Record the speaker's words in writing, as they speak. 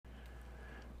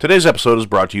Today's episode is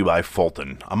brought to you by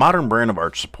Fulton, a modern brand of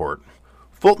arch support.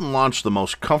 Fulton launched the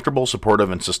most comfortable, supportive,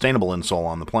 and sustainable insole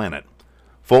on the planet.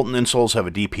 Fulton insoles have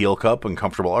a deep heel cup and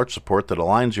comfortable arch support that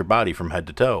aligns your body from head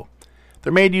to toe.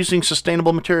 They're made using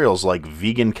sustainable materials like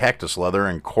vegan cactus leather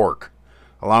and cork,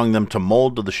 allowing them to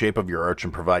mold to the shape of your arch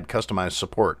and provide customized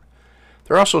support.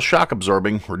 They're also shock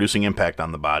absorbing, reducing impact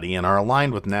on the body, and are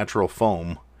aligned with natural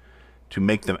foam to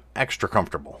make them extra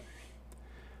comfortable.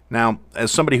 Now,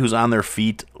 as somebody who's on their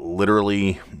feet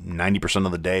literally 90%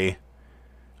 of the day,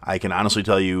 I can honestly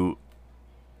tell you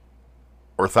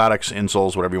orthotics,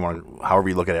 insoles, whatever you want, however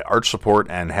you look at it, arch support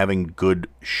and having good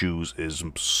shoes is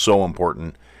so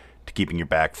important to keeping your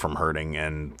back from hurting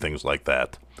and things like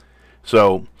that.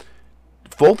 So,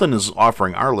 Fulton is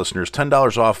offering our listeners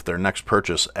 $10 off their next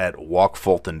purchase at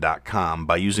walkfulton.com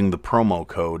by using the promo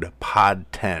code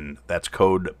POD10. That's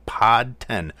code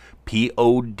POD10,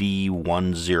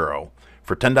 POD10,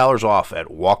 for $10 off at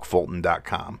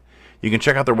walkfulton.com. You can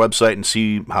check out their website and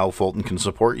see how Fulton can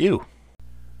support you.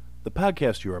 The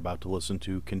podcast you are about to listen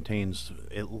to contains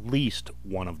at least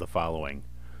one of the following: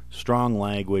 strong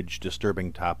language,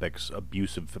 disturbing topics,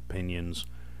 abusive opinions,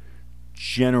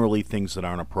 generally things that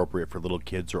aren't appropriate for little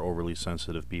kids or overly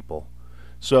sensitive people.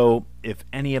 So, if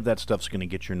any of that stuff's going to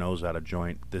get your nose out of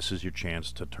joint, this is your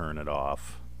chance to turn it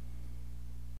off.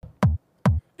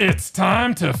 It's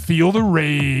time to feel the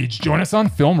rage. Join us on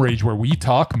Film Rage, where we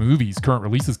talk movies, current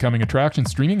releases, coming attractions,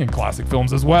 streaming, and classic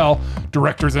films as well.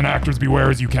 Directors and actors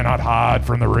beware, as you cannot hide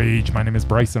from the rage. My name is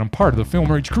Bryce, and I'm part of the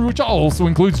Film Rage crew, which also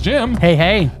includes Jim.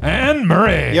 Hey. And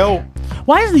Murray. Yo.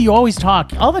 Why is it you always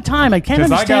talk all the time? I can't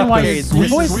 'Cause I understand got why the your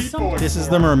sweet, voice sweet is so... voice. This is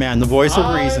the Merman, the voice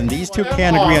of reason. These two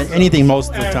can't agree on anything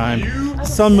most of the time.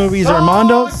 Some movies are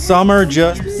Mondo, some are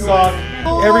just suck.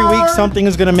 Every week something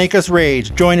is going to make us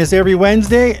rage. Join us every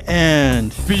Wednesday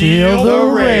and Feel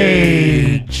the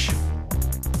rage.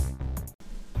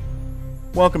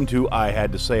 Welcome to I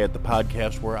Had to Say It, the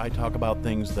podcast where I talk about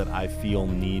things that I feel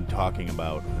need talking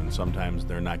about, and sometimes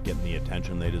they're not getting the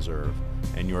attention they deserve.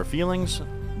 And your feelings,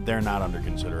 they're not under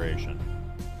consideration.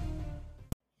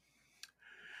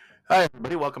 Hi,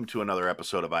 everybody. Welcome to another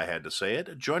episode of I Had to Say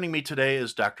It. Joining me today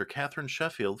is Dr. Catherine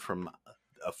Sheffield from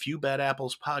A Few Bad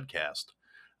Apples podcast.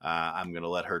 I'm going to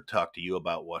let her talk to you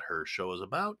about what her show is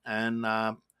about. And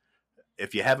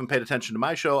if you haven't paid attention to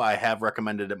my show, I have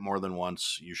recommended it more than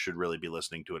once. You should really be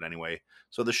listening to it anyway.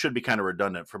 So this should be kind of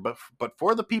redundant. But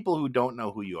for the people who don't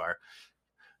know who you are,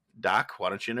 Doc, why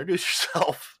don't you introduce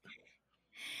yourself?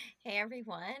 Hey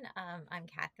everyone, I'm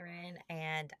Catherine,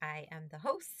 and I am the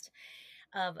host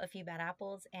of A Few Bad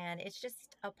Apples, and it's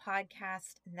just a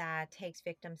podcast that takes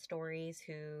victim stories,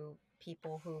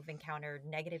 people who've encountered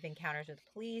negative encounters with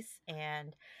police,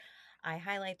 and I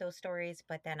highlight those stories,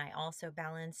 but then I also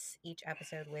balance each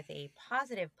episode with a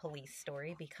positive police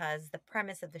story, because the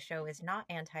premise of the show is not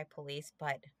anti-police,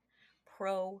 but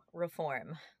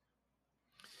pro-reform.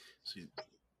 See,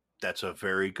 that's a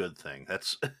very good thing.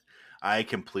 I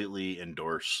completely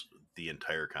endorse the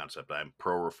entire concept. I'm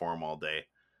pro-reform all day.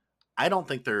 I don't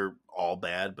think they're all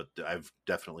bad, but I've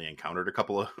definitely encountered a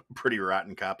couple of pretty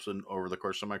rotten cops over the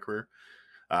course of my career.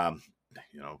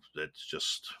 It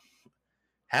just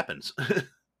happens.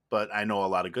 But I know a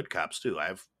lot of good cops too. I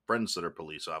have friends that are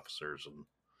police officers, and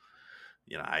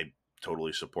I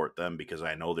totally support them because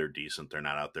I know they're decent. They're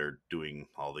not out there doing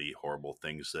all the horrible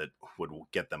things that would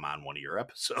get them on one of your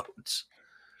episodes.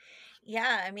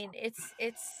 Yeah, I mean,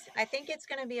 I think it's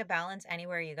going to be a balance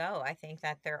anywhere you go. I think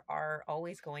that there are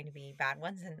always going to be bad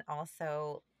ones,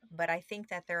 but I think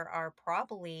that there are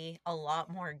probably a lot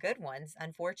more good ones.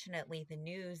 Unfortunately, the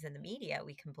news and the media,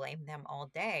 we can blame them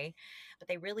all day, but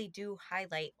they really do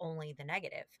highlight only the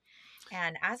negative.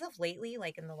 And as of lately,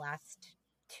 like in the last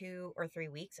 2 or 3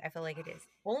 weeks, I feel like it has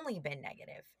only been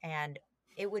negative. And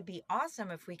it would be awesome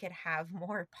if we could have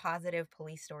more positive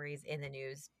police stories in the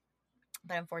news.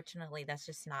 But unfortunately, that's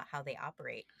just not how they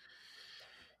operate.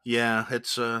 Yeah,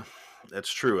 that's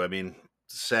true. I mean,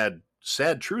 sad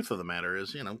truth of the matter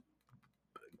is,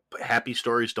 happy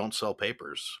stories don't sell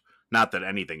papers. Not that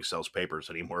anything sells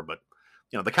papers anymore, but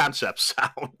the concept's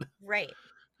sound. Right.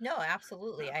 No,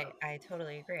 absolutely. I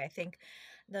totally agree. I think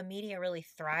the media really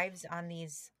thrives on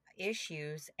these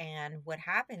issues, and what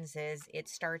happens is it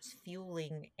starts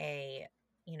fueling a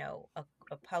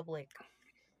public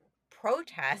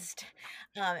protest.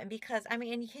 And because, I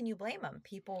mean, and can you blame them?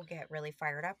 People get really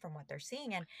fired up from what they're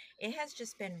seeing, and it has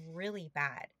just been really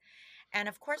bad. And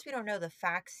of course, we don't know the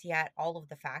facts yet, all of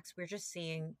the facts. We're just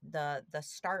seeing the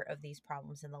start of these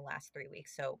problems in the last 3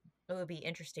 weeks. So it would be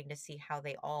interesting to see how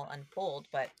they all unfold.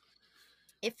 But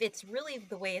if it's really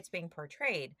the way it's being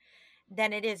portrayed,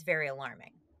 then it is very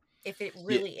alarming. if it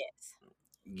Yeah, really is.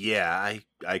 yeah,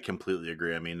 I completely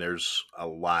agree. I mean, there's a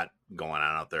lot going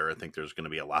on out there. I think there's going to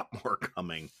be a lot more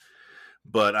coming.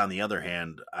 But on the other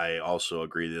hand, I also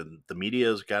agree that the media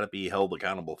has got to be held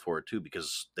accountable for it too,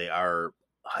 because they are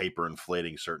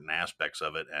hyperinflating certain aspects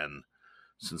of it and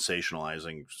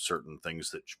sensationalizing certain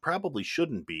things that probably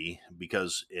shouldn't be,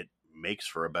 because it makes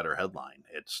for a better headline.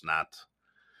 It's not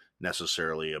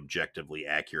necessarily objectively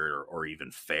accurate or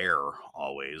even fair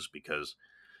always, because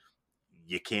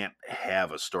you can't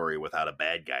have a story without a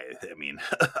bad guy. I mean,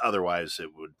 otherwise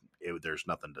there's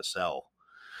nothing to sell.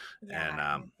 Yeah,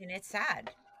 And and it's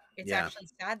sad. It's yeah, actually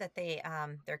sad that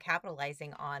they're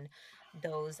capitalizing on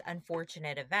those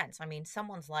unfortunate events. I mean,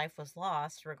 someone's life was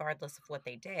lost regardless of what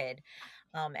they did.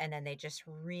 And then they just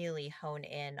really hone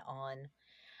in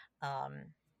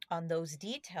um on those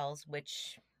details,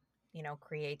 which,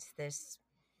 creates this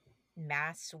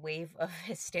mass wave of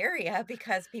hysteria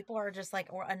because people are just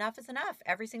like, well, enough is enough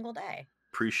every single day.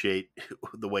 appreciate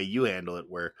the way you handle it,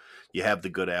 where you have the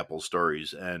good Apple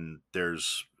stories, and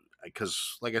there's,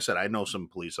 because like I said, I know some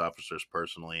police officers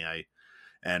personally. I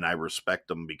respect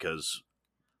them because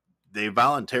they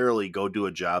voluntarily go do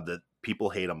a job that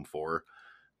people hate them for,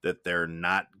 that they're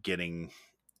not getting,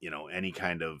 any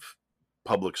kind of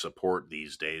public support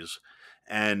these days.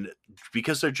 And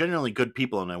because they're generally good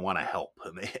people and they want to help,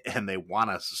 and they want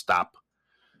to stop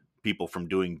people from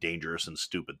doing dangerous and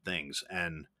stupid things.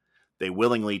 And they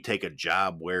willingly take a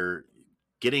job where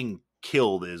getting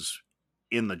killed is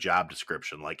in the job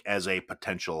description, like as a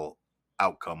potential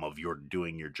outcome of your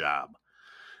doing your job.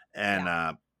 And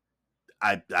Yeah.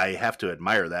 I have to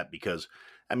admire that, because,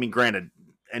 I mean, granted,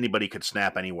 anybody could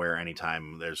snap anywhere,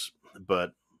 anytime.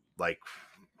 But like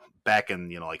back in,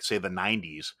 like say the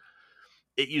 '90s,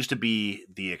 it used to be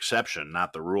the exception,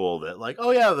 not the rule. That, like,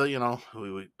 oh yeah,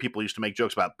 people used to make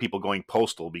jokes about people going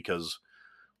postal because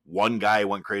one guy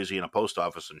went crazy in a post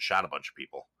office and shot a bunch of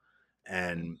people.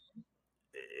 And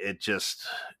it just,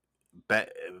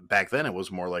 back then it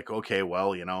was more like, okay,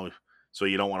 well, so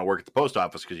you don't want to work at the post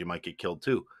office because you might get killed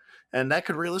too. And that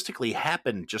could realistically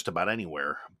happen just about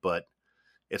anywhere, but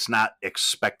it's not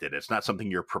expected. It's not something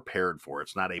you're prepared for.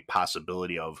 It's not a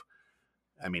possibility of,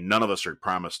 I mean, none of us are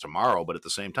promised tomorrow, but at the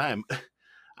same time,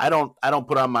 I don't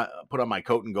put on my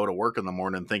coat and go to work in the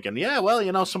morning thinking, yeah,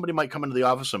 well, somebody might come into the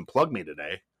office and plug me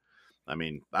today. I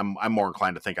mean, I'm more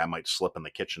inclined to think I might slip in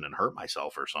the kitchen and hurt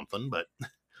myself or something, but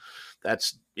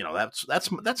that's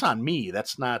on me.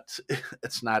 That's not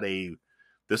it's not a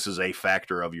this is a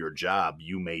factor of your job.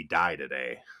 You may die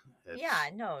today. Yeah,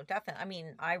 It's no, definitely. I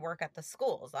mean, I work at the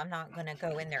schools. I'm not going to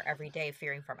go in there every day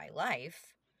fearing for my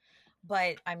life.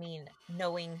 But I mean,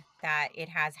 knowing that it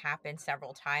has happened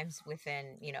several times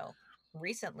within,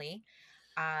 recently,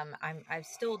 I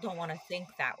still don't want to think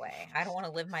that way. I don't want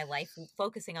to live my life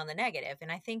focusing on the negative.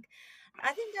 And I think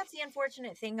that's the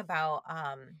unfortunate thing about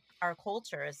our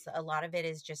cultures. A lot of it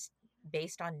is just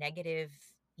based on negative,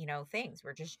 things.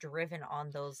 We're just driven on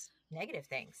those negative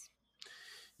things.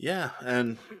 Yeah,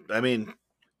 and I mean,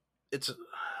 it's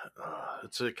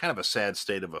a kind of a sad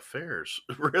state of affairs,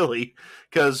 really,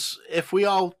 because if we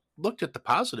all looked at the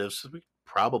positives, we'd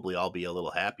probably all be a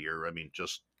little happier. I mean,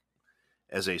 just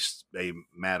as a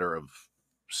matter of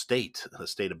a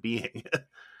state of being.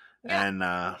 Yeah. and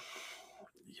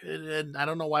and I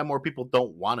don't know why more people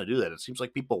don't want to do that. It seems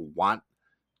like people want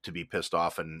to be pissed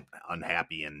off and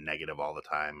unhappy and negative all the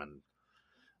time, and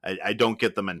I don't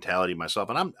get the mentality myself.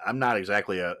 And I'm not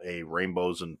exactly a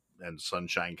rainbows and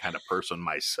sunshine kind of person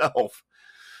myself,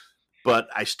 but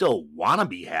I still want to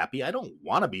be happy. I don't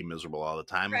want to be miserable all the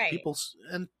time. And Right.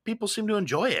 people seem to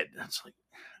enjoy it. It's like,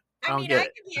 I I don't mean, get I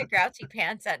it. can be a grouchy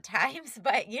pants at times,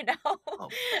 but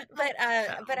Oh, but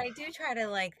I do try to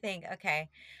like think, okay,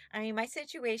 I mean, my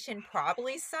situation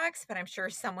probably sucks, but I'm sure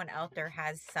someone out there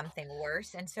has something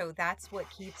worse. And so that's what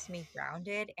keeps me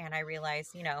grounded. And I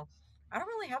realize, I don't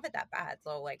really have it that bad.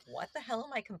 So like, what the hell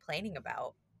am I complaining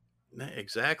about?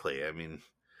 exactly. I mean,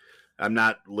 I'm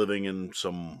not living in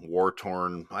some war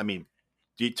torn. I mean,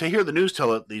 to hear the news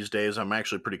tell it these days, I'm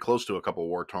actually pretty close to a couple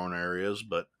war torn areas,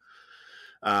 but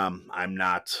I'm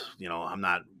not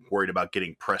worried about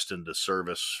getting pressed into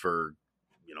service for,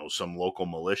 some local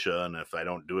militia. And if I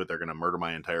don't do it, they're going to murder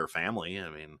my entire family. I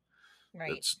mean,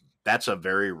 Right. that's a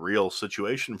very real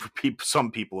situation for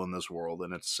some people in this world,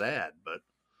 and it's sad. But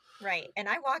Right. And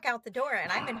I walk out the door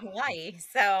and I'm in Hawaii.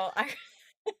 So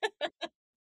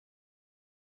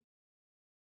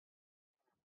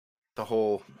the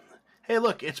whole, hey,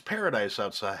 look, it's paradise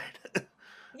outside. And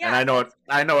yeah, that's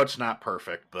I know it's not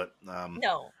perfect, but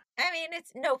no. I mean,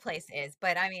 it's no place is,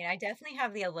 but I mean, I definitely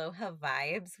have the aloha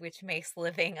vibes, which makes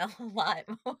living a lot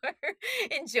more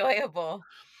enjoyable.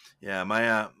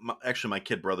 Yeah, actually my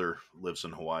kid brother lives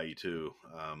in Hawaii too.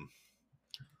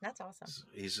 That's awesome.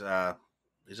 He's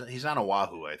he's on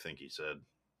Oahu, I think he said.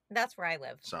 That's where I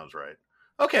live. Sounds right.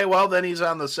 Okay, well then he's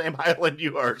on the same island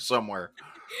you are somewhere.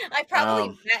 I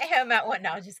probably met him at one.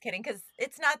 No, just kidding, because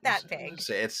it's not that big.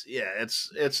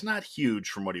 It's not huge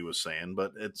from what he was saying,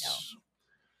 but No. it's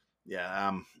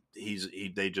yeah.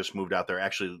 They just moved out there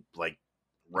actually like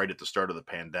right at the start of the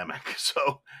pandemic,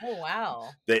 so Oh, wow.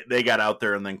 they got out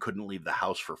there and then couldn't leave the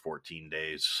house for 14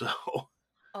 days. So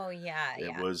Oh, yeah,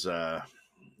 it yeah. was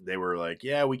they were like,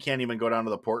 yeah, we can't even go down to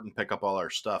the port and pick up all our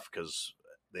stuff because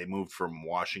they moved from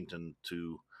Washington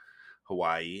to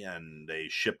Hawaii and they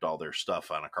shipped all their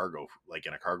stuff on a cargo, like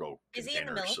in a cargo Is he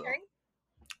container. in the So military?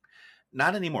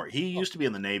 not anymore. He used to be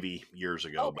in the Navy years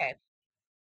ago. Okay.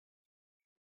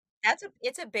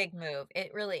 It's a big move.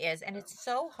 It really is. And it's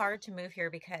so hard to move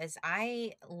here because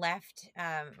I left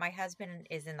my husband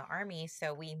is in the army,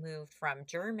 so we moved from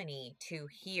Germany to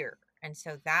here. And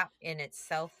so that in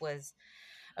itself was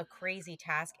a crazy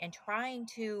task. And trying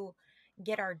to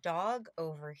get our dog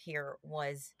over here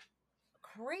was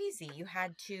crazy. You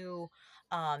had to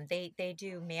they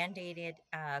do mandated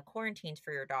quarantines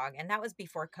for your dog, and that was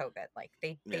before COVID. Like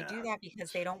they do Yeah, that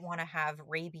because they don't want to have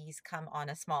rabies come on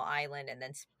a small island and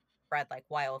then spread like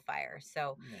wildfire.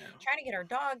 So yeah. trying to get our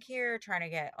dog here, trying to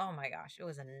get, oh my gosh, it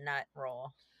was a nut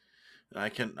roll. I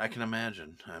can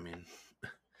imagine. I mean,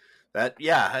 that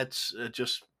yeah, it's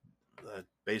just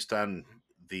based on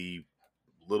the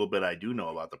little bit I do know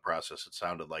about the process. It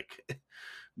sounded like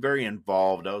very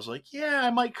involved. I was like, yeah, I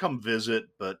might come visit,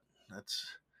 but that's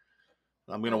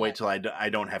I'm gonna Oh yeah. wait till I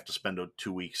don't have to spend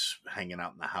 2 weeks hanging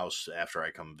out in the house after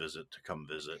I come visit to come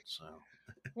visit. So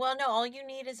Well, no, all you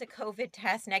need is a COVID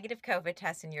test, negative COVID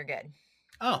test, and you're good.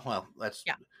 oh well, that's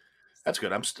Yeah. that's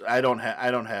good. I don't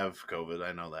have COVID.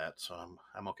 I know that, so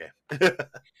I'm okay.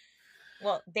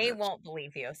 Well, they That's won't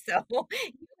believe you. So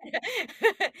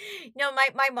no,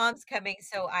 my mom's coming,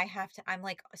 so I'm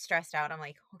like stressed out. I'm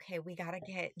like, okay, we gotta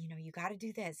get, you gotta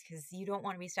do this because you don't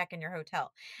want to be stuck in your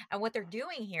hotel. And what they're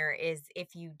doing here is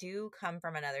if you do come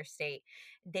from another state,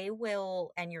 they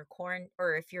will, and you're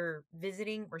or if you're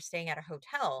visiting or staying at a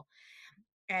hotel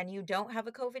and you don't have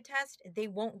a COVID test, they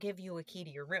won't give you a key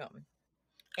to your room.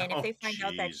 And if oh they find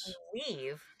out that you jeez.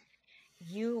 leave,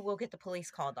 you will get the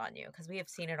police called on you because we have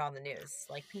seen it on the news.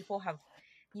 Like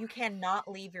you cannot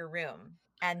leave your room.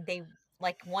 And they,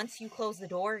 like, once you close the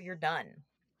door, you're done.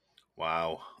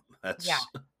 Wow. Yeah. That's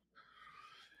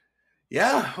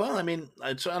yeah. Well, I mean,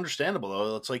 it's understandable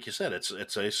though. It's like you said. It's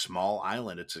a small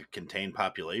island. It's a contained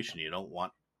population. You don't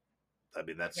want. I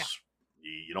mean, Yeah.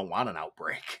 you don't want an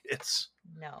outbreak. It's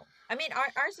No. I mean,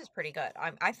 ours is pretty good.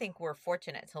 I think we're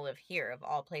fortunate to live here of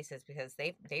all places because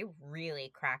they really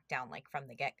cracked down like from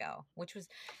the get-go, which was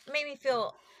made me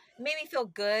feel made me feel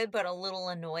good but a little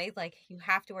annoyed. Like, you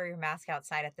have to wear your mask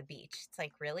outside at the beach. It's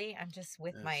like, really? I'm just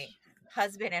with my it's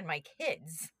husband and my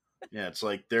kids. yeah. It's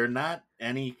like they're not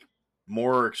any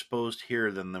more exposed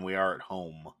here than we are at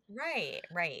home. Right,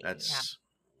 right. Yeah. That's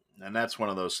that's one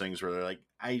of those things where they're like,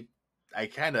 I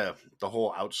kind of the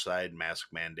whole outside mask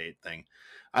mandate thing.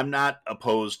 I'm not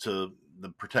opposed to the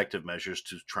protective measures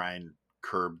to try and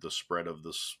curb the spread of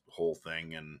this whole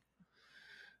thing, and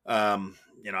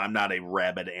I'm not a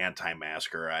rabid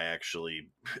anti-masker. I actually,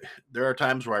 there are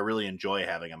times where I really enjoy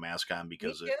having a mask on Me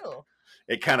because too.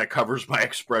 it kind of covers my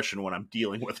expression when I'm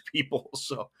dealing with people.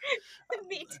 So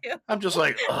Me too. I'm just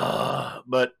like, ugh.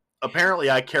 But apparently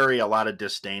I carry a lot of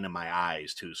disdain in my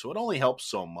eyes too, so it only helps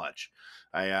so much.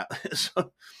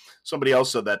 So, somebody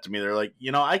else said that to me. They're like,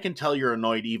 I can tell you're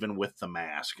annoyed even with the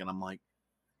mask, and I'm like,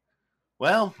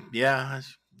 well, yeah.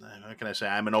 How can I say?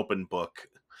 I'm an open book,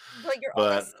 But you're only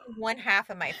but seeing one half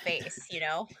of my face.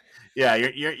 yeah,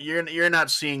 you're not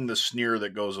seeing the sneer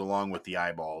that goes along with the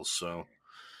eyeballs. So,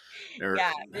 there,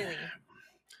 Yeah, really.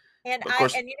 And of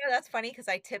course, that's funny because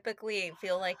I typically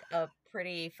feel like a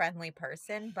pretty friendly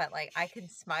person, but like I can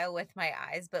smile with my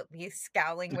eyes, but be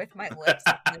scowling with my lips.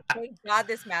 I'm like, thank God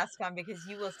this mask on because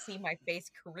you will see my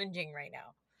face cringing right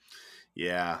now.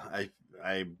 yeah,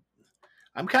 I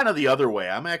I'm kind of the other way.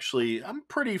 I'm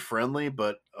pretty friendly,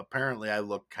 but apparently I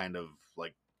look kind of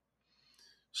like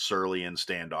surly and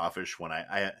standoffish when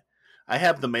I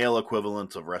have the male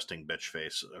equivalent of resting bitch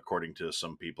face, according to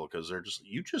some people, because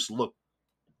you just look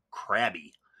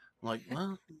crabby. I'm like,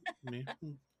 well,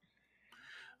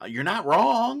 you're not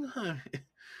wrong.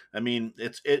 I mean,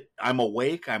 I'm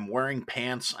awake. I'm wearing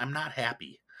pants. I'm not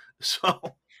happy. So,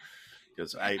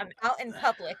 because I'm out in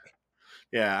public.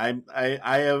 Yeah,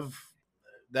 I have.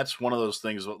 That's one of those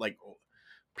things. Like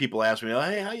people ask me,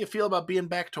 "Hey, how you feel about being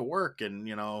back to work?" And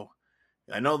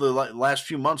I know the last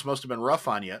few months must have been rough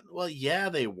on you. Well, yeah,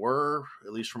 they were,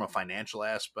 at least from a financial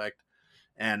aspect.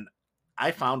 And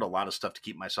I found a lot of stuff to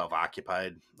keep myself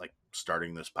occupied, like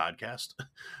starting this podcast.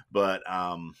 But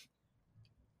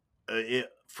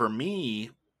for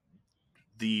me,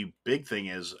 the big thing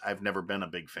is I've never been a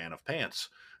big fan of pants.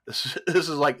 This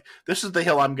is the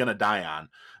hill I'm going to die on.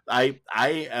 I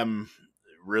am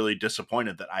really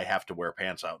disappointed that I have to wear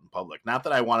pants out in public. Not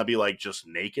that I want to be like just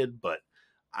naked, but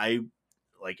I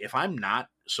like if I'm not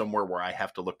somewhere where I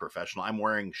have to look professional, I'm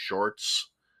wearing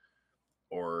shorts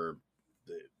or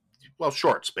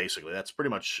shorts basically. That's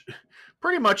pretty much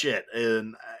it.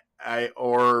 And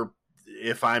or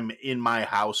if I'm in my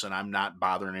house and I'm not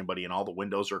bothering anybody and all the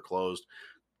windows are closed,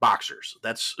 boxers.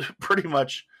 That's pretty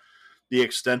much the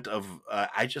extent of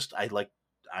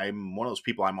I'm one of those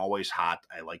people. I'm always hot.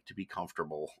 I like to be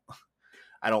comfortable.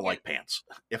 I don't like pants.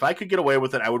 If I could get away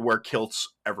with it, I would wear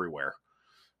kilts everywhere.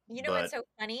 You know what's so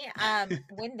funny?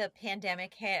 When the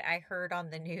pandemic hit, I heard on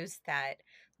the news that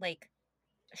like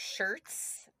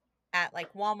shirts at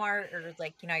like Walmart or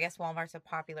like, I guess Walmart's a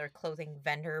popular clothing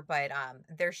vendor, but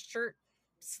their shirts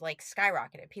like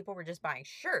skyrocketed. People were just buying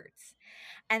shirts.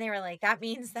 And they were like, that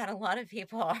means that a lot of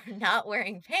people are not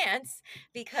wearing pants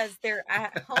because they're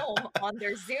at home on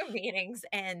their Zoom meetings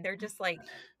and they're just like,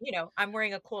 I'm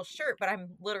wearing a cool shirt, but I'm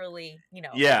literally,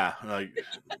 yeah,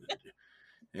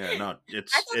 yeah, no, I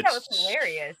thought that was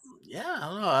hilarious. Yeah, I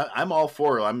don't know. I'm all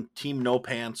for it. I'm team no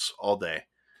pants all day.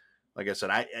 Like I said,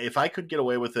 if I could get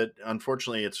away with it,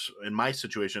 unfortunately, it's in my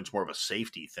situation, it's more of a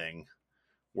safety thing.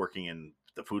 Working in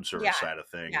the food service side of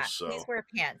things, so please wear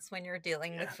pants when you're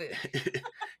dealing with food.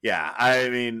 Yeah, I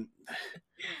mean,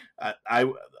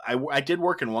 I did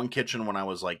work in one kitchen when I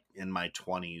was like in my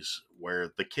 20s,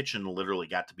 where the kitchen literally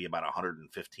got to be about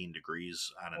 115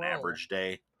 degrees on an average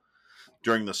day.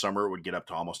 During the summer, it would get up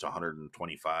to almost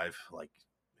 125,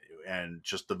 and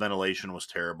just the ventilation was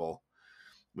terrible.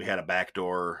 We had a back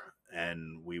door,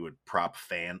 and we would prop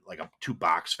two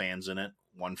box fans in it,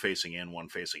 one facing in, one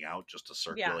facing out, just to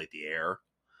circulate the air.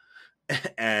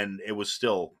 And it was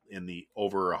still in the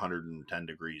over 110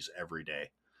 degrees every day.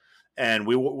 And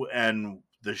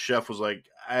the chef was like,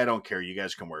 I don't care. You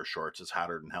guys can wear shorts. It's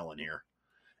hotter than hell in here.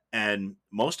 And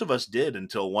most of us did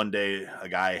until one day a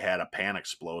guy had a pan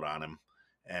explode on him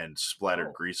and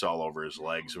splattered grease all over his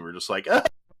legs. And we were just like,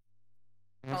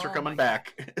 pants are coming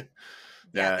back.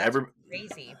 That's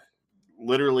crazy.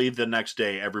 Literally the next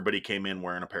day, everybody came in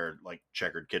wearing a pair of like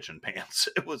checkered kitchen pants.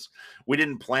 We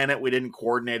didn't plan it. We didn't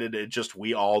coordinate it.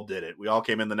 We all did it. We all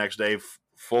came in the next day,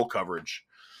 full coverage.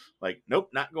 Like, nope,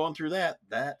 not going through that.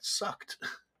 That sucked.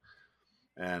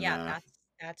 And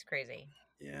that's crazy.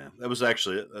 Yeah, that was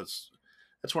actually,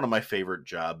 that's one of my favorite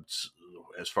jobs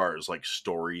as far as like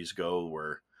stories go,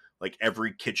 where like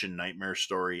every kitchen nightmare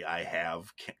story I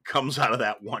have comes out of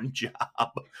that one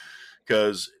job,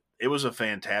 because it was a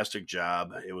fantastic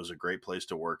job. It was a great place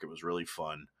to work. It was really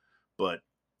fun. But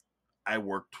I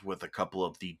worked with a couple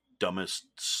of the dumbest,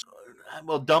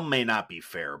 well, dumb may not be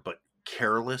fair, but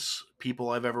careless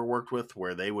people I've ever worked with,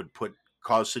 where they would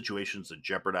cause situations that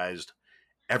jeopardized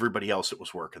everybody else that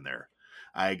was working there.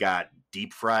 I got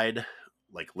deep fried,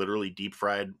 like literally deep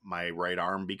fried my right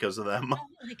arm because of them. Oh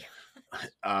my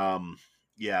God.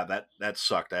 Yeah, that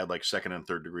sucked. I had like second and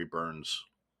third degree burns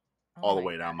all the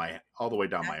way down my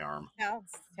arm.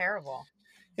 Sounds terrible.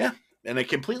 Yeah, and it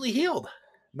completely healed.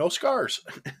 No scars.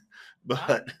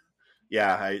 But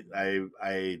yeah,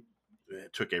 I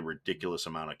took a ridiculous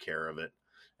amount of care of it,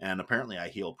 and apparently I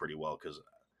healed pretty well, because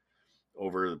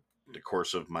over the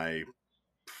course of my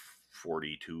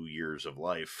 42 years of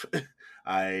life,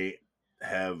 I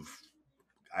have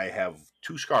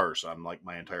 2 scars on like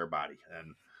my entire body,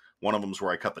 and one of them's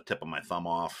where I cut the tip of my thumb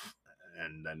off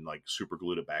and then like super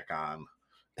glued it back on.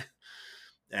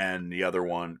 And the other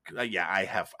one, I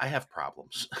have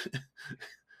problems.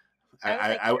 Your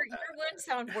wounds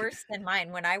sound worse than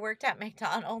mine. When I worked at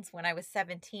McDonald's when I was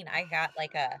 17, I got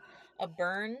like a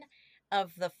burn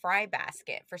of the fry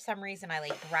basket. For some reason, I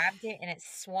like grabbed it and it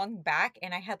swung back,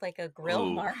 and I had like a grill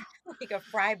mark, like a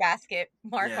fry basket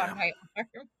mark on my arm.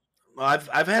 Well,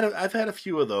 I've had a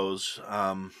few of those.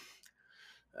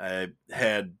 I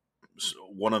had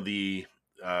one of the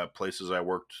places I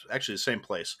worked, actually the same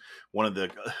place. One of the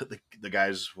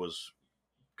guys was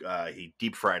he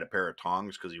deep fried a pair of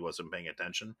tongs because he wasn't paying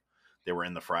attention. They were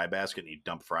in the fry basket, and he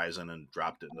dumped fries in and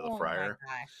dropped it into the fryer. My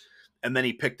gosh. And then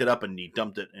he picked it up and he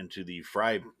dumped it into the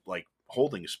fry like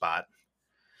holding spot.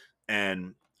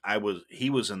 And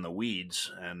he was in the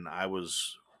weeds, and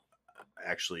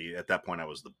actually at that point I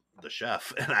was the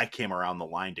chef, and I came around the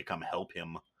line to come help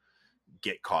him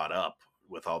get caught up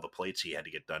with all the plates he had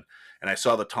to get done. And I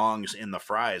saw the tongs in the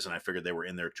fries, and I figured they were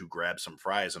in there to grab some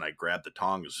fries, and I grabbed the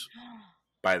tongs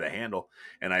by the handle,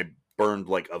 and I burned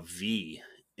like a V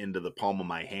into the palm of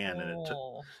my hand, and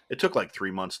it took like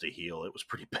 3 months to heal. It was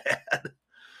pretty bad.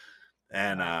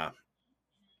 And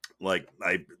like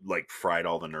I like fried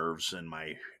all the nerves in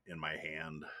my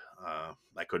hand.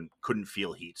 I couldn't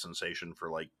feel heat sensation for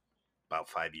like about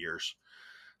 5 years,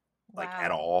 like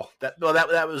at all. That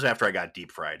was after I got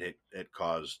deep fried. It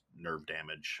caused nerve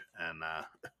damage, and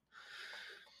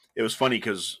it was funny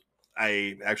because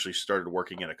I actually started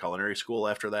working at a culinary school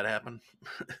after that happened.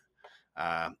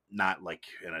 Not like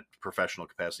in a professional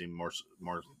capacity, more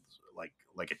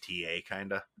like a TA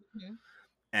kind of. Mm-hmm.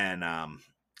 And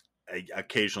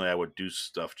occasionally I would do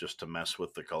stuff just to mess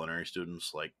with the culinary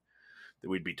students. Like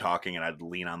we'd be talking, and I'd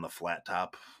lean on the flat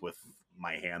top with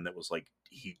my hand that was like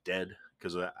heat dead,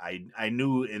 because I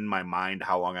knew in my mind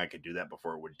how long I could do that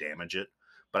before it would damage it,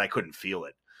 but I couldn't feel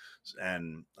it.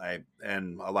 And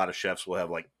a lot of chefs will have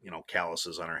like,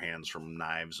 calluses on their hands from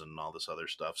knives and all this other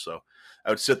stuff. So I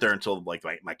would sit there until like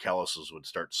my calluses would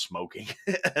start smoking,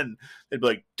 and they'd be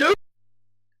like, dude,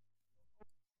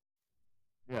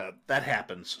 yeah, that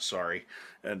happens. Sorry.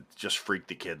 And just freak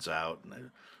the kids out.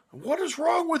 What is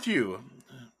wrong with you?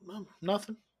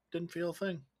 Nothing. Didn't feel a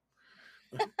thing.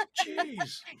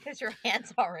 Jeez. Because your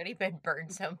hand's already been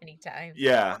burned so many times.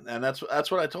 Yeah, and that's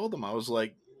what I told them. I was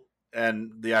like,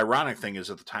 and the ironic thing is,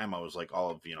 at the time I was like all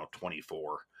of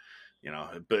 24,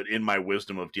 but in my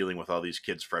wisdom of dealing with all these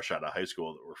kids fresh out of high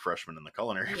school that were freshmen in the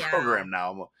culinary program,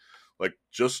 now I'm like,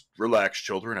 just relax,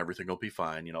 children, everything will be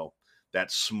fine.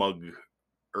 That smug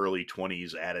early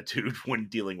 20s attitude when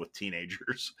dealing with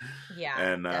teenagers. Yeah.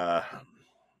 And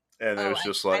it was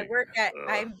just like,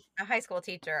 I'm a high school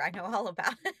teacher. I know all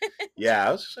about it. Yeah,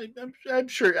 I was just like, I'm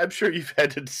sure you've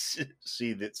had to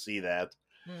see that.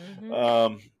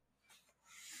 Mm-hmm.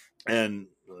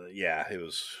 Yeah, it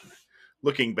was,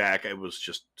 looking back, I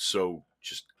was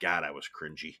God, I was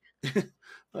cringy.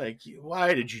 Like,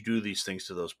 why did you do these things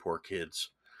to those poor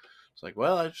kids? It's like,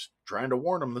 well, I was trying to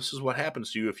warn them. This is what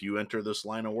happens to you if you enter this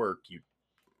line of work. You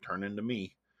turn into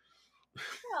me.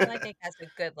 Well, I think that's a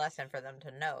good lesson for them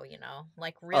to know,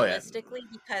 like realistically,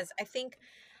 because I think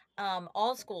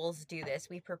all schools do this.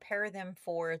 We prepare them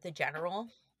for the general,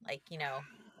 like,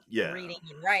 reading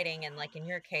and writing, and like in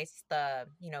your case, the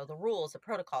rules, the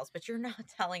protocols, but you're not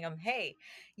telling them, hey,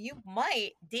 you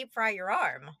might deep fry your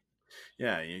arm.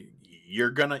 Yeah,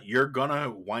 you're gonna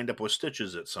wind up with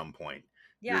stitches at some point.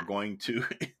 Yeah.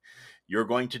 You're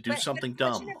going to do something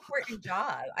dumb. It's an important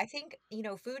job. I think,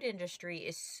 food industry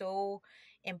is so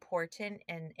important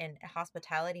in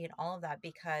hospitality and all of that,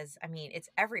 because I mean, it's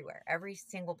everywhere, every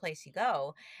single place you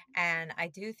go. And I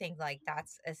do think like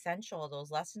that's essential.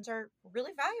 Those lessons are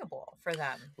really valuable for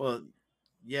them. Well,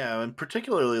 yeah. And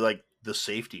particularly like the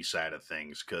safety side of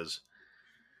things. 'Cause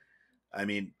I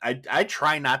mean, I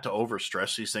try not to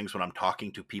overstress these things when I'm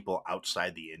talking to people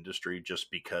outside the industry,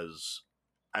 just because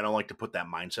I don't like to put that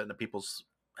mindset into people's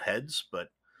heads. But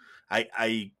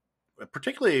I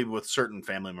particularly with certain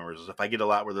family members, if I get a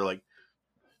lot where they're like,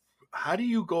 how do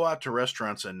you go out to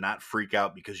restaurants and not freak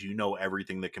out because you know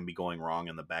everything that can be going wrong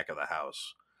in the back of the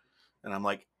house? And I'm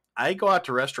like, I go out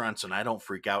to restaurants and I don't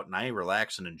freak out, and I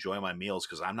relax and enjoy my meals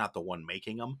because I'm not the one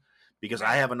making them, because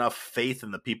I have enough faith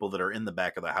in the people that are in the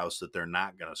back of the house that they're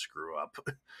not going to screw up.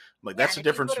 Like, that's the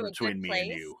difference between me and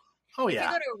you. Oh, yeah. If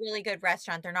you go to a really good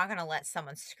restaurant, they're not going to let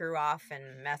someone screw off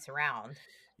and mess around.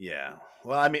 Yeah.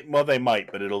 Well, I mean, they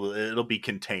might, but it'll be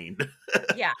contained.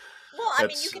 Yeah. Well, I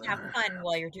mean, you can have fun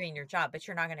while you're doing your job, but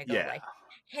you're not going to go like,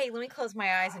 hey, let me close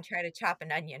my eyes and try to chop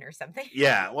an onion or something.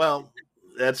 Yeah. Well,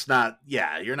 that's not,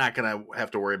 you're not going to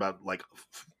have to worry about like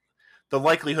the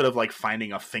likelihood of like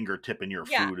finding a fingertip in your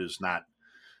food is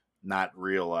not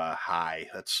real high.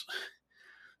 That's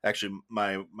actually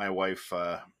my wife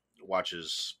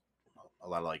watches a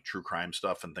lot of like true crime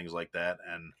stuff and things like that.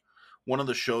 And one of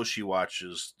the shows she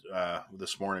watches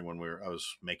this morning when I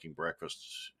was making breakfast,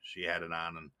 she had it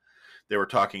on, and they were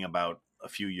talking about a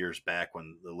few years back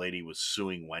when the lady was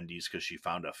suing Wendy's because she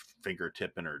found a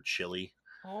fingertip in her chili.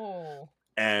 Oh.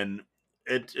 And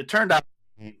it turned out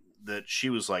that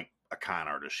she was like a con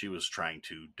artist. She was trying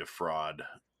to defraud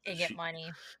and get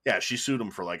money. Yeah, she sued him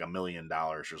for like $1 million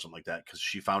or something like that because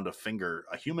she found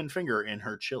a human finger in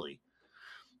her chili.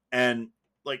 And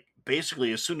like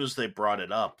basically as soon as they brought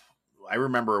it up, I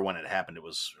remember when it happened, it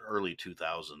was early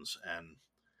 2000s, and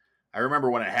I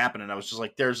remember when it happened, and I was just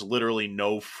like, there's literally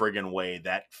no friggin' way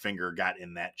that finger got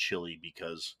in that chili,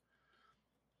 because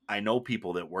I know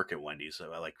people that work at Wendy's.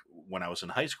 Like when I was in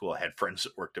high school, I had friends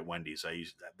that worked at Wendy's.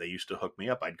 They used to hook me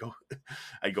up. I'd go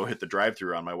I'd go hit the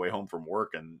drive-through on my way home from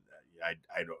work, and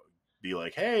I'd be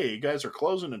like, "Hey, you guys are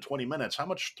closing in 20 minutes. How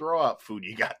much throw-out food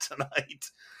you got tonight?"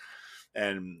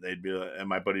 And and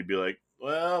my buddy'd be like,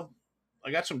 "Well,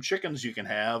 I got some chickens you can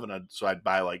have," and so I'd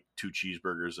buy like 2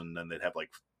 cheeseburgers, and then they'd have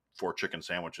like 4 chicken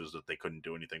sandwiches that they couldn't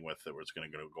do anything with, that was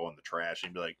going to go in the trash. And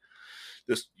he'd be like,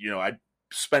 "This, I'd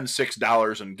spend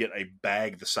 $6 and get a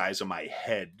bag the size of my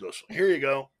head. Just, here you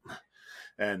go."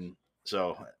 And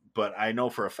so, but I know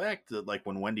for a fact that like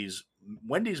when Wendy's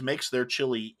makes their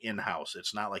chili in house,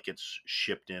 it's not like it's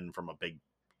shipped in from a big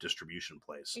distribution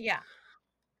place. Yeah.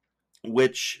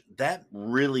 Which that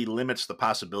really limits the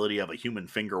possibility of a human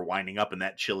finger winding up in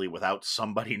that chili without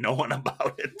somebody knowing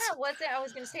about it. Yeah, I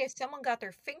was going to say, if someone got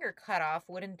their finger cut off,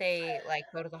 wouldn't they like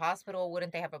go to the hospital?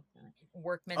 Wouldn't they have a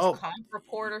workman's comp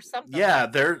report or something? Yeah,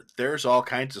 there's all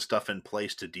kinds of stuff in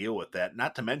place to deal with that.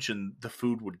 Not to mention the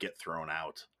food would get thrown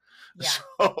out. Yeah.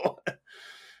 So,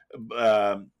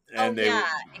 and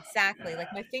exactly.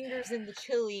 Like, my finger's in the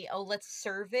chili. Oh, let's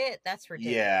serve it. That's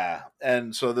ridiculous. Yeah,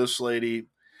 and so this lady,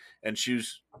 and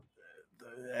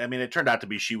it turned out to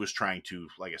be she was trying to,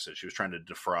 like I said, she was trying to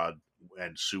defraud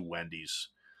and sue Wendy's.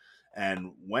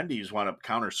 And Wendy's wound up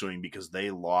countersuing because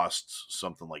they lost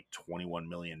something like $21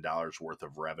 million worth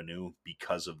of revenue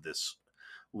because of this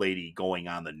lady going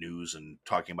on the news and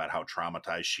talking about how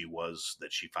traumatized she was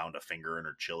that she found a finger in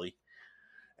her chili.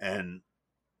 And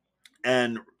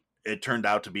it turned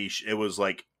out to be, it was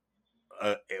like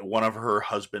one of her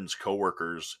husband's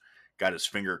coworkers got his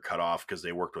finger cut off because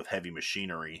they worked with heavy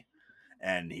machinery,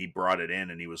 and he brought it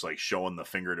in and he was like showing the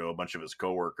finger to a bunch of his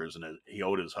coworkers, and he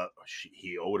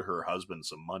owed her husband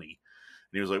some money,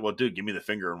 and he was like, "Well, dude, give me the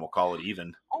finger and we'll call it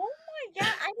even." Oh my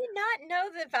God, I did not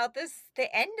know about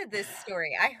the end of this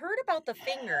story. I heard about the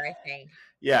finger, I think.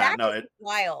 Yeah, it's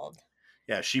wild.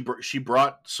 Yeah, she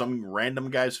brought some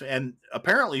random guys, and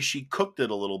apparently she cooked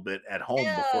it a little bit at home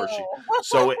before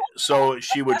so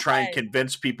she would try and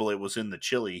convince people it was in the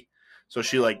chili. So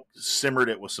she like simmered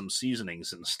it with some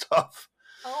seasonings and stuff.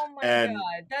 Oh my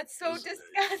God, that's so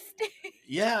disgusting.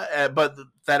 Yeah, but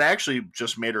that actually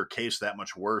just made her case that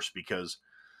much worse because,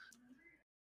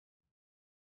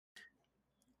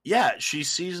 yeah, she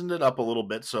seasoned it up a little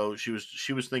bit. So she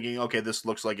was thinking, okay, this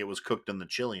looks like it was cooked in the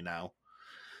chili now.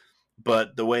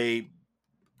 But the way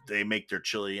they make their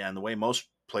chili and the way most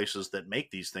places that make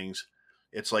these things,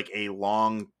 it's like a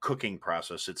long cooking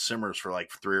process. It simmers for like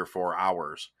 3 or 4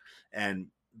 hours. And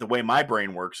the way my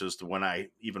brain works is when I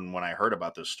heard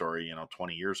about this story,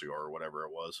 20 years ago or whatever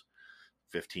it was,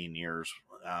 15 years,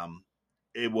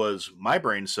 my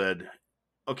brain said,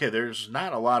 okay, there's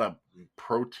not a lot of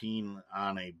protein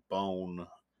on a bone,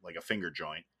 like a finger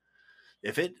joint.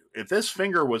 If this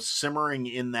finger was simmering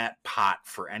in that pot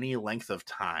for any length of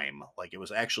time, like it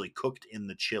was actually cooked in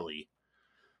the chili,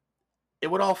 it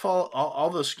would all fall, all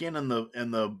the skin and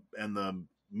the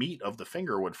meat of the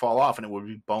finger would fall off, and it would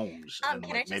be bones. And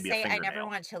can I just say I never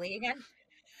want chili again?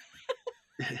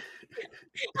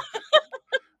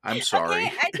 I'm sorry.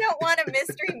 Okay, I don't want a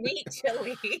mystery meat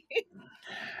chili.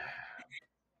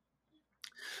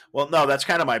 Well, no, that's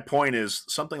kind of my point, is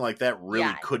something like that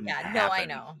really couldn't happen. No, I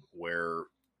know. Where,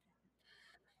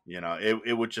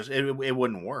 it would just, it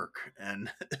wouldn't work.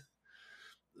 And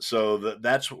so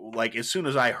that's like, as soon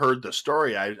as I heard the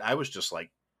story, I was just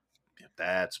like,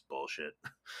 that's bullshit.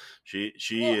 She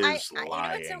is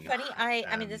lying. What's so funny?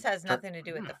 I mean, this has nothing to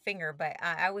do with the finger, but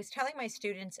I was telling my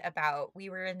students about, we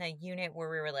were in the unit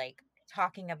where we were like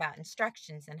talking about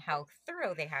instructions and how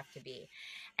thorough they have to be.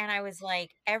 And I was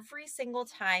like, every single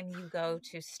time you go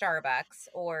to Starbucks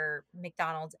or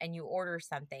McDonald's and you order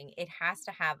something, it has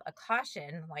to have a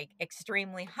caution, like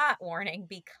extremely hot warning,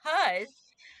 because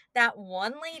that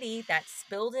one lady that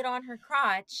spilled it on her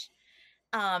crotch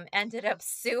ended up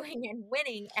suing and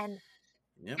winning. And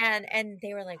Yep. And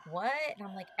they were like, what? And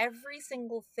I'm like, every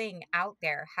single thing out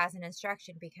there has an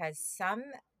instruction, because some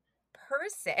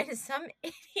person, some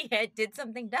idiot did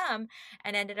something dumb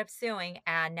and ended up suing,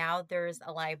 and now there's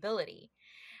a liability.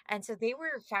 And so they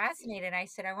were fascinated. I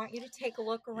said, I want you to take a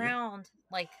look around,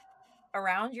 like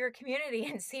around your community,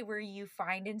 and see where you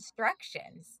find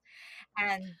instructions.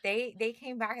 And they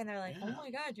came back and they're like, oh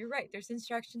my God, you're right. There's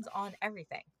instructions on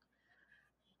everything.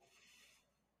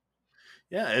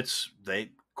 Yeah,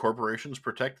 corporations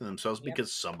protecting themselves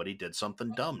because somebody did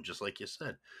something dumb, just like you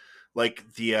said. Like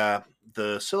the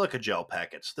silica gel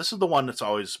packets. This is the one that's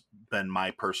always been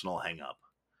my personal hang up.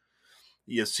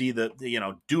 You see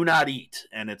do not eat,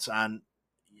 and it's on,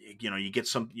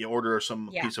 you order some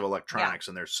piece of electronics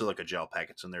and there's silica gel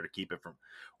packets in there to keep it from,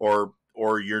 or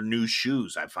or your new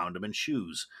shoes. I've found them in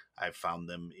shoes. I've found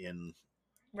them in,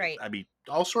 Right. I mean,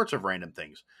 all sorts of random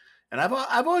things. And I've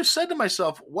always said to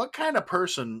myself, what kind of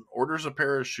person orders a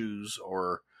pair of shoes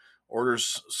or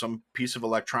orders some piece of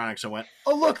electronics and went,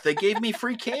 oh look, they gave me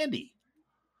free candy.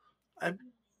 I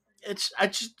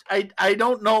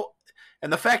don't know.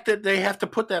 And the fact that they have to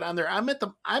put that on there, I'm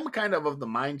kind of the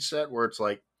mindset where it's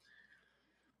like,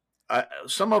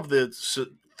 some of the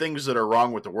things that are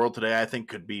wrong with the world today, I think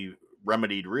could be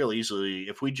remedied real easily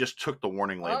if we just took the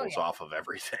warning labels off of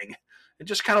everything and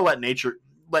just kind of let nature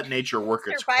work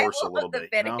its course a little bit.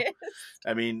 You know?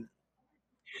 I mean,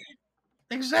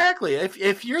 exactly.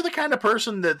 If you're the kind of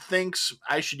person that thinks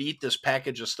I should eat this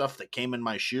package of stuff that came in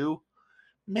my shoe,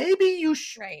 maybe you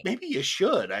maybe you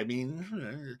should. I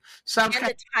mean, sounds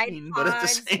kind of mean, but at the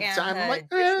same time, I'm like,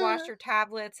 dishwasher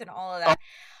tablets and all of that.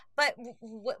 But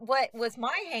what was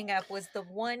my hang up was the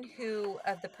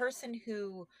person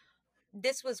who,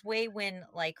 this was way when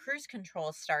like cruise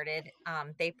control started.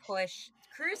 They pushed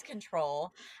cruise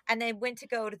control and they went to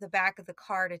go to the back of the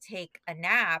car to take a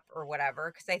nap or whatever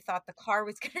because they thought the car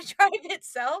was going to drive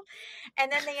itself,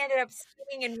 and then they ended up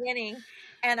spinning and winning.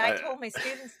 And I told my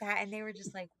students that, and they were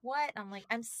just like, what? I'm like,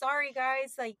 I'm sorry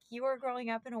guys, like you are growing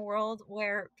up in a world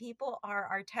where people are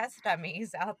our test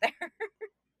dummies out there.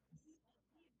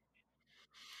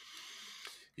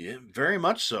 Yeah, very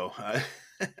much so.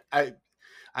 I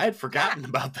had forgotten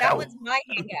about that. That was my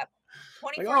hang up.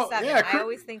 24/7. I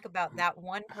always think about that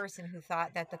one person who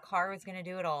thought that the car was going to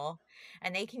do it all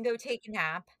and they can go take a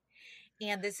nap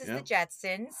and this is the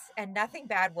Jetsons and nothing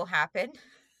bad will happen.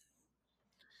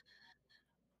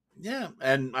 Yeah,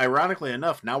 and ironically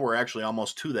enough, now we're actually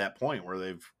almost to that point where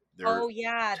they're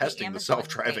testing the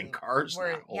self-driving cars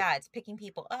now. Yeah, it's picking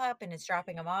people up and it's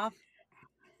dropping them off.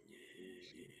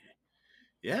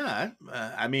 Yeah,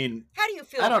 I mean, how do you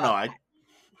feel? I don't know.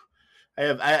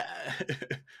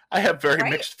 I have very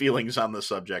mixed feelings on the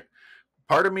subject.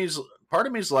 Part of me's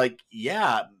like,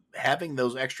 yeah, having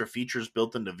those extra features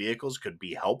built into vehicles could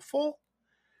be helpful.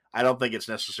 I don't think it's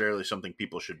necessarily something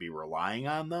people should be relying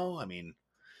on, though. I mean,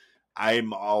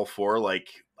 I'm all for like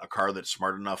a car that's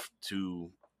smart enough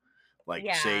to,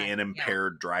 like, say an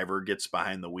impaired driver gets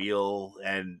behind the wheel,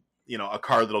 and a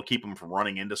car that'll keep them from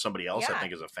running into somebody else. I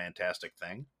think is a fantastic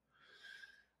thing.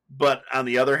 But on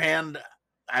the other hand,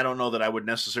 I don't know that I would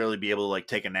necessarily be able to like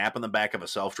take a nap in the back of a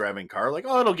self-driving car. Like,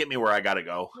 oh, it'll get me where I got to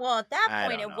go. Well, at that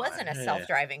point, it wasn't a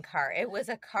self-driving car. It was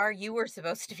a car you were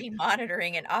supposed to be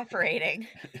monitoring and operating.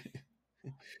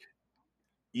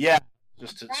 Yeah,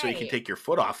 just so you can take your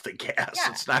foot off the gas.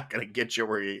 Yeah. It's not going to get you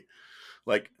where you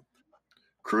like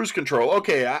cruise control.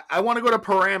 Okay, I want to go to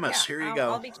Paramus. Here you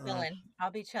go. I'll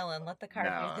be chilling. Let the car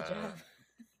do the job.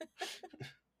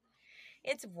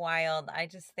 It's wild. I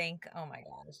just think, oh my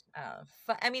gosh.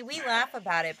 I mean, we laugh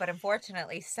about it, but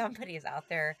unfortunately, somebody's out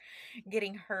there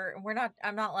getting hurt.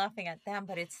 I'm not laughing at them,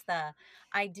 but it's the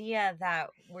idea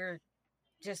that we're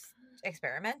just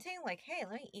experimenting. Like, hey,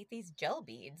 let me eat these gel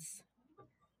beads.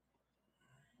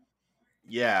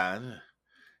 Yeah.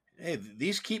 Hey,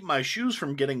 these keep my shoes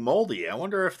from getting moldy. I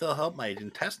wonder if they'll help my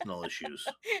intestinal issues.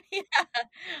 Yeah.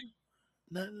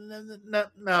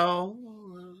 No.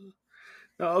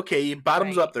 Okay,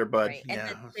 bottoms up there, bud. Right.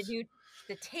 And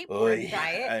the tapeworm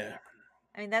diet.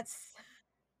 I mean, that's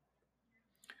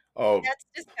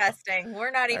disgusting.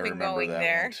 We're not even going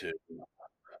there.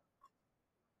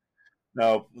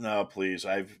 No, please.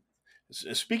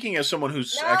 Speaking as someone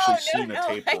who's actually seen a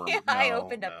tapeworm. I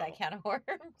opened up that can of worms.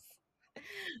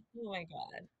 Oh my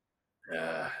god.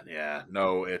 Yeah.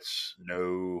 No, it's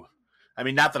no. I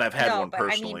mean, not that I've had one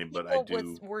personally, but I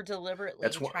do. We're deliberately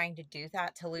trying to do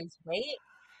that to lose weight.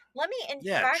 Let me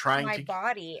infect my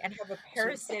body and have a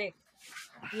parasitic,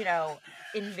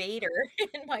 invader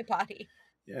in my body.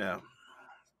 Yeah.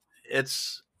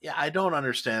 I don't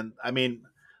understand. I mean,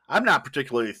 I'm not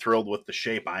particularly thrilled with the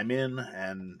shape I'm in,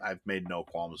 and I've made no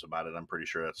qualms about it. I'm pretty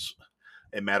sure it's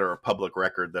a matter of public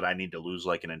record that I need to lose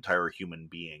like an entire human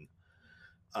being.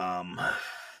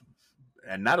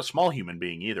 And not a small human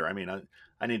being either. I mean,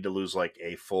 I need to lose like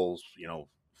a full,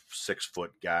 6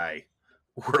 foot guy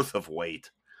worth of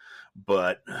weight.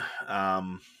 But,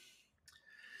 I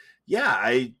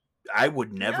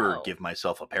would never give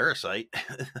myself a parasite.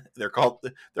 They're called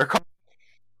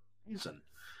reason.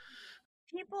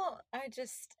 People are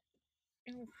just,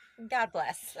 God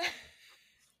bless.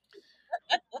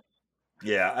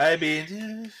 Yeah, I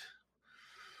mean,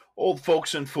 old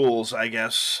folks and fools, I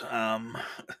guess.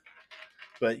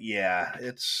 But yeah,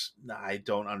 I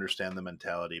don't understand the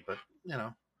mentality, but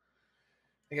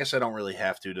I guess I don't really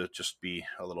have to just be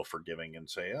a little forgiving and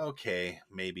say, okay,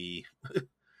 maybe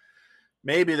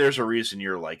maybe there's a reason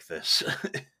you're like this.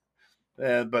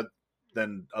 But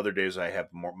then other days I have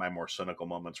my more cynical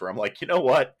moments where I'm like, you know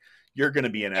what? You're going to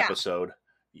be an Yeah. episode.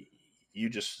 You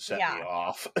just set me Yeah.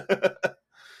 off.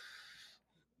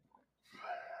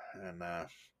 and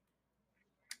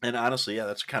and honestly, yeah,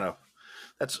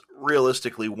 that's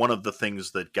realistically one of the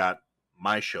things that got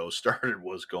my show started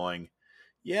was going,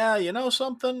 yeah, you know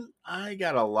something? I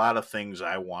got a lot of things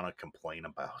I want to complain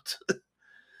about.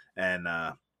 and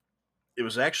it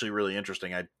was actually really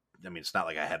interesting. I mean, it's not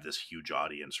like I have this huge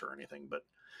audience or anything, but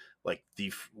like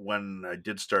the when I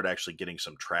did start actually getting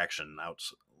some traction out,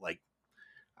 like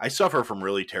I suffer from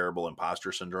really terrible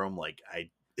imposter syndrome. Like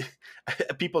I,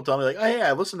 people tell me like, "Oh, hey,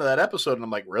 I listened to that episode," and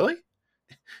I'm like, "Really?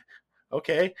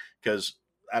 Okay," because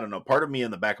I don't know. Part of me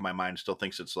in the back of my mind still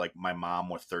thinks it's like my mom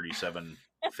with 37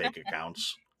 fake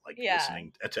accounts, like Yeah.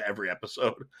 listening to every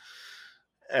episode.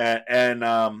 And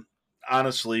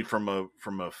honestly, from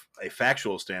a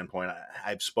factual standpoint,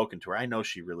 I've spoken to her. I know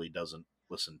she really doesn't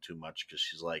listen too much because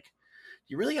she's like,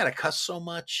 "You really got to cuss so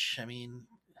much." I mean,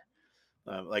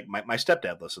 like my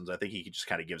stepdad listens. I think he just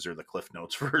kind of gives her the Cliff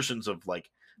Notes versions of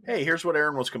like, "Hey, here's what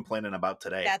Aaron was complaining about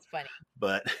today." That's funny.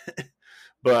 But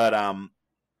but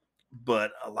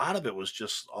but a lot of it was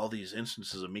just all these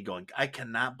instances of me going, "I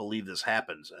cannot believe this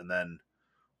happens," and then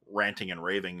ranting and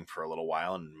raving for a little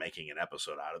while and making an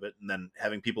episode out of it, and then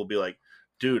having people be like,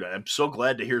 "Dude, I'm so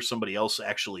glad to hear somebody else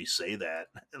actually say that."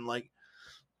 And like,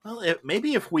 well,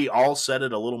 maybe if we all said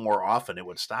it a little more often, it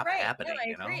would stop Right. No, happening, I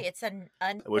agree. It's an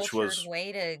which uncultured was,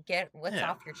 way to get what's yeah.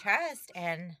 off your chest.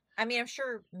 And I mean, I'm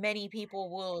sure many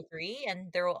people will agree,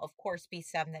 and there will, of course, be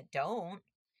some that don't.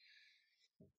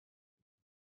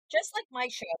 Just like my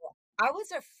show, I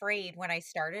was afraid when I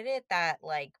started it that,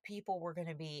 like, people were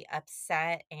gonna be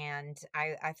upset, and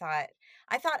I thought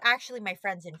actually my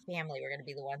friends and family were gonna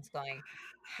be the ones going,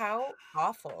 "How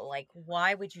awful, like,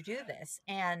 why would you do this?"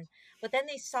 And but then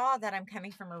they saw that I'm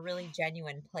coming from a really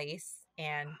genuine place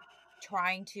and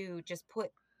trying to just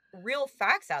put real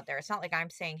facts out there. It's not like I'm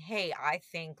saying, "Hey, I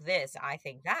think this, I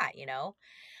think that," you know?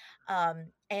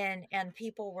 And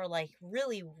people were like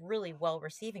really really well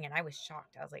receiving, and I was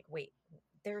shocked. I was like, wait,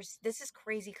 there's this is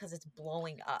crazy because it's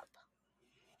blowing up.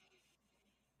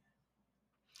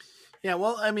 Yeah,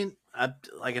 well, I mean,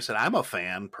 like I said, I'm a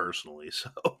fan personally,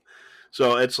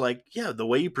 so it's like, yeah, the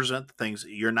way you present the things,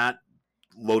 you're not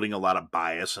loading a lot of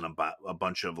bias and a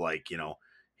bunch of like,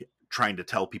 trying to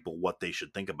tell people what they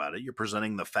should think about it. You're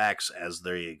presenting the facts as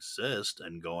they exist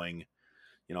and going,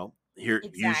 here,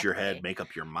 use your head, Exactly. make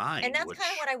up your And mind, that's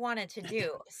kind of which, what I wanted to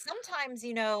do. Sometimes,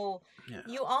 yeah,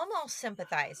 you almost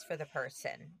sympathize for the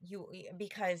person.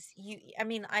 Because I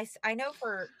mean, I know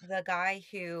for the guy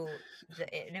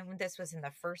and this was in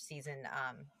the first season,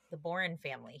 the Boren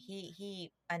family.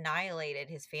 He annihilated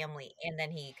his family and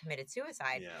then he committed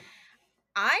suicide. yeah,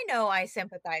 I know I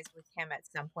sympathize with him at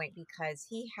some point because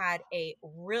he had a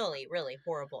really, really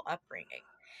horrible upbringing.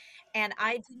 And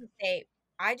I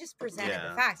just presented the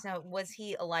yeah, facts. Now, was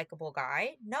he a likable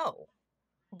guy? No.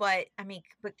 But I mean,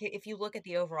 if you look at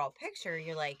the overall picture,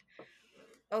 you're like,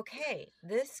 okay,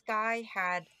 this guy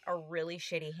had a really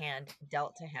shitty hand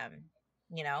dealt to him,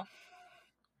 you know?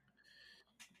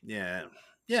 yeah,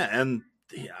 yeah, and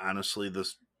honestly, the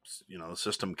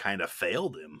system kind of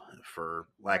failed him, for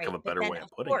lack of Right. a But better then, way of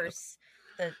of putting it. course,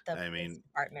 the I police mean,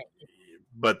 department.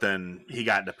 but then he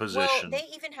got into Well, position. they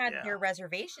even had Yeah. their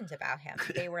reservations about him.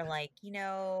 They were like,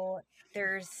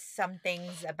 there's some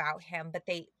things about him, but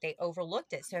they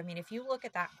overlooked it. So I mean, if you look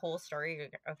at that whole story, you're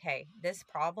like, okay, this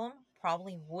problem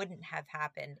probably wouldn't have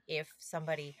happened if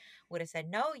somebody would have said,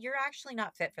 "No, you're actually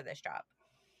not fit for this job."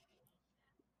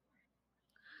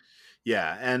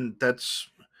 Yeah, and that's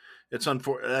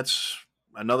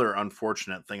another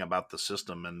unfortunate thing about the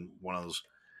system, and one of those,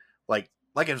 like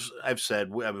I've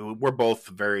said, I mean, we're both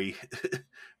very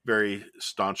very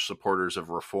staunch supporters of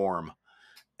reform,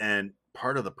 and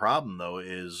part of the problem though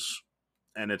is,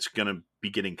 and it's going to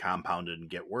be getting compounded and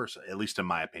get worse, at least in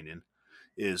my opinion,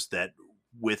 is that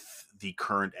with the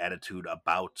current attitude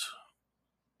about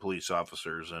police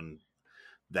officers and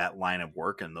that line of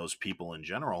work and those people in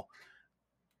general,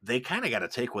 they kind of got to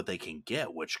take what they can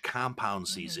get, which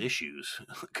compounds these Hmm. issues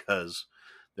because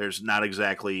there's not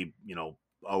exactly,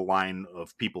 a line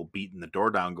of people beating the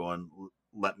door down going,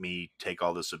 let me take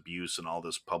all this abuse and all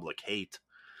this public hate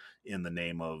in the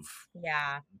name of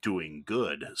Yeah, doing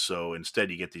good. So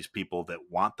instead, you get these people that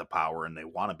want the power and they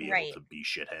want to be able right. to be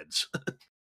shitheads.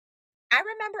 I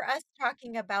remember us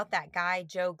talking about that guy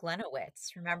Joe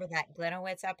Glenowitz. Remember that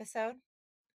Glenowitz episode?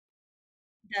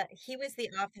 He was the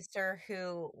officer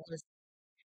who was.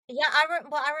 Yeah,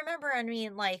 well, I remember. I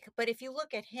mean, like, but if you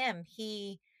look at him,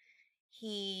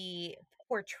 he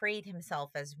portrayed himself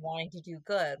as wanting to do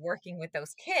good, working with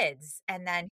those kids, and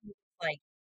then he's like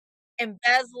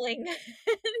embezzling.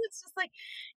 It's just like,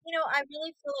 I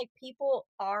really feel like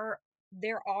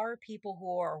there are people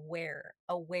who are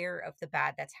aware of the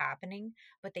bad that's happening,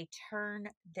 but they turn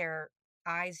their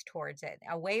eyes towards it,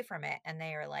 away from it, and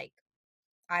they are like,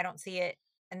 I don't see it.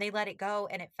 And they let it go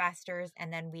and it festers.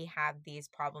 And then we have these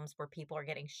problems where people are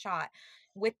getting shot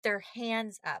with their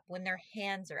hands up when their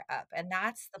hands are up. And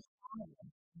that's the problem.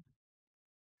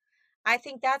 I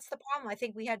think that's the problem. I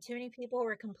think we had too many people who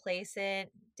were complacent,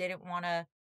 didn't want to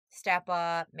step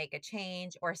up, make a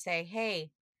change, or say, hey,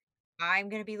 I'm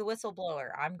going to be the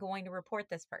whistleblower. I'm going to report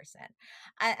this person.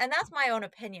 And that's my own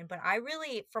opinion. But I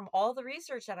really, from all the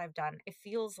research that I've done, it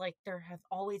feels like there has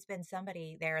always been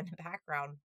somebody there in the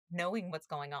background knowing what's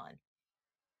going on.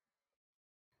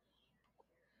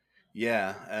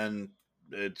 Yeah, and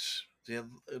it's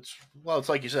well, it's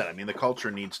like you said. I mean, the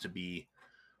culture needs to be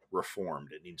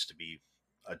reformed. It needs to be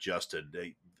adjusted.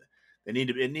 They need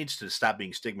to. It needs to stop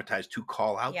being stigmatized to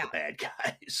call out the Yeah. bad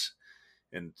guys,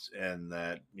 and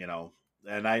that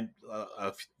and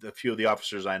a few of the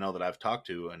officers I know that I've talked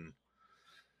to, and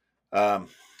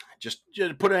just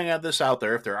putting this out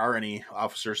there. If there are any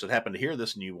officers that happen to hear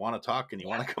this and you want to talk and you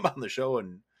want to come on the show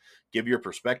and give your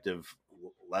perspective,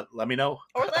 let me know.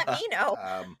 Or let me know.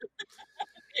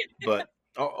 But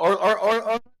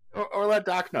or let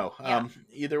Doc know. Yeah.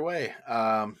 Either way,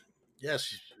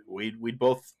 yes, we'd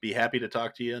both be happy to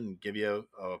talk to you and give you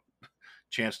a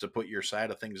chance to put your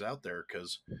side of things out there.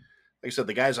 Because, like I said,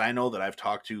 the guys I know that I've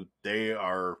talked to, they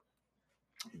want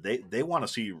to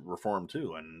see reform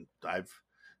too. And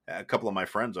a couple of my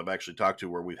friends I've actually talked to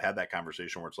where we've had that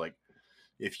conversation where it's like,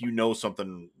 if you know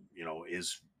something,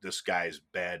 is this guy's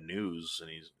bad news, and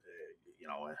he's,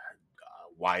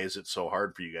 why is it so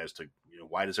hard for you guys to,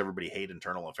 why does everybody hate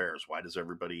internal affairs? Why does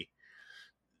everybody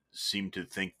seem to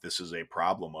think this is a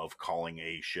problem of calling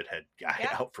a shithead guy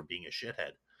out for being a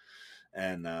shithead?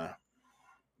 And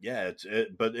yeah,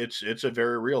 but it's a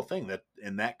very real thing that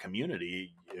in that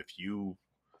community,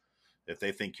 if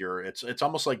they think it's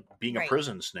almost like being a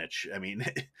prison snitch. I mean,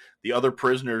 the other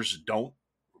prisoners don't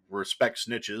respect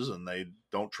snitches and they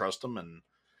don't trust them. And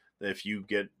if you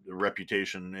get a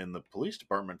reputation in the police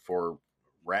department for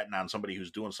ratting on somebody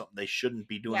who's doing something they shouldn't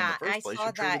be doing in the first place, I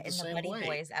saw that in the Buddy way.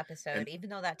 Boys episode, even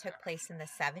though that took place in the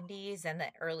 70s and the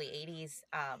early 80s.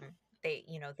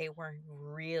 They were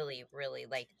really, really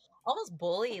like almost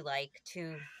bully like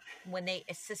to when they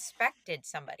suspected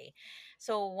somebody.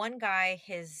 So one guy,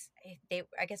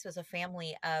 I guess it was a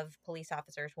family of police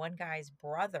officers. One guy's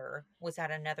brother was at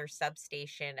another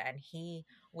substation and he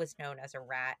was known as a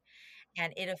rat,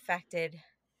 and it affected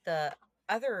the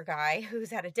other guy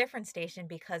who's at a different station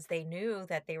because they knew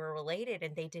that they were related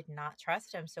and they did not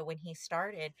trust him. So when he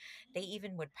started, they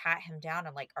even would pat him down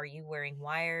and like, are you wearing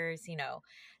wires?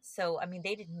 So I mean,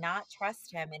 they did not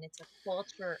trust him, and it's a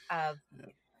culture of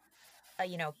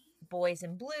boys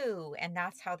in blue, and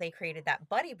that's how they created that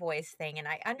Buddy Boys thing. And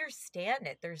I understand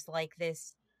it. There's like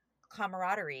this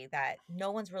camaraderie that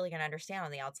no one's really going to understand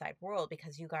on the outside world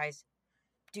because you guys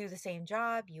do the same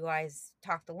job, you guys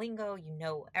talk the lingo, you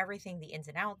know everything, the ins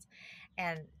and outs,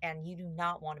 and you do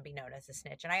not want to be known as a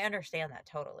snitch. And I understand that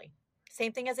totally.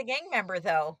 Same thing as a gang member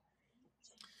though.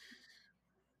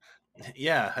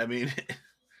 Yeah, I mean,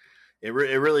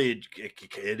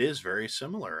 it is very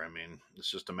similar. I mean, it's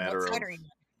just a matter of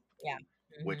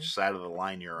which side of the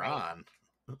line you're on.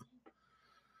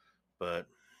 But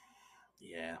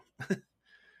yeah.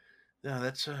 No,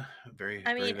 that's a very.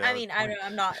 I mean, I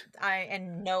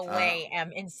in no way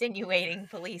am insinuating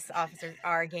police officers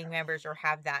are gang members or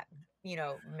have that,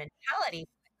 mentality.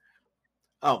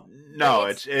 Oh no,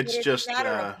 it's just a matter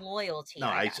of loyalty. No,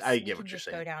 I get what you're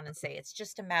saying. Go down and say it's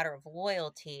just a matter of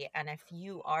loyalty, and if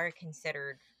you are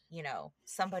considered,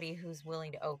 somebody who's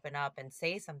willing to open up and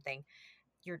say something,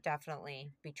 you're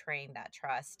definitely betraying that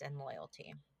trust and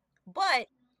loyalty. But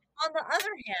on the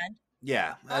other hand,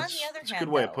 yeah, that's a good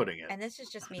way of putting it. And this is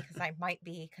just me because I might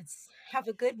have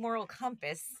a good moral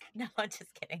compass. No, I'm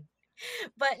just kidding.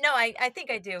 But no, I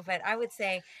think I do. But I would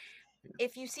say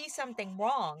if you see something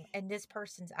wrong and this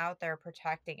person's out there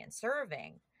protecting and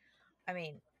serving, I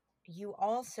mean, you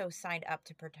also signed up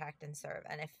to protect and serve.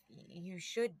 And if you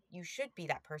should be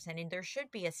that person, and there should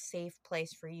be a safe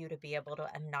place for you to be able to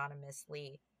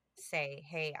anonymously say,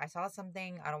 hey, I saw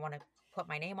something. I don't want to put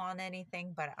my name on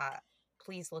anything, but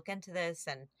please look into this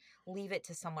and leave it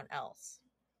to someone else.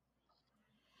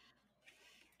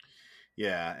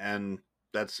 Yeah, and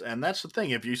that's the thing.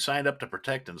 If you signed up to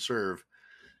protect and serve,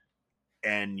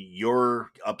 and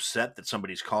you're upset that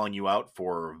somebody's calling you out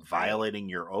for violating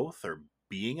your oath or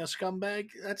being a scumbag.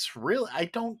 That's really, I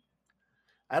don't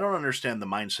understand the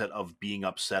mindset of being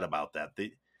upset about that.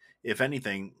 If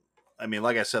anything, I mean,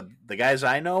 like I said, the guys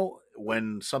I know,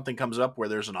 when something comes up where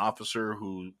there's an officer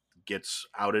who gets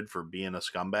outed for being a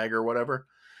scumbag or whatever,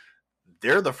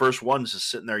 they're the first ones just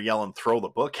sitting there yelling, throw the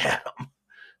book at them,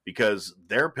 because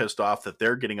they're pissed off that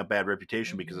they're getting a bad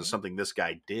reputation because of something this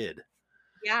guy did.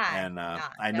 Yeah. And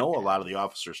yeah, I know a lot of definitely. the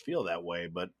officers feel that way,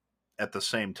 but at the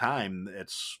same time,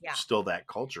 it's Yeah. still that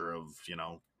culture of,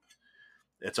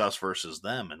 it's us versus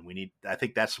them. And I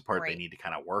think that's the part they Right. need to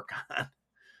kind of work on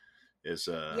is,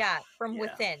 Yeah, from yeah.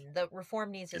 within. The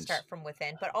reform needs to And start from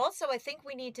within. But also I think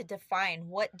we need to define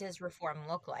what does reform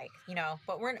look like,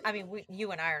 but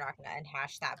you and I are not going to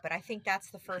unhash that, but I think that's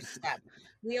the first step.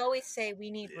 We always say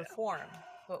we need reform,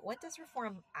 but what does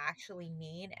reform actually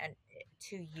mean and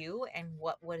to you, and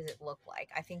what does it look like?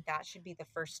 I think that should be the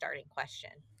first starting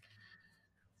question.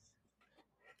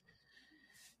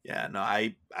 yeah, no,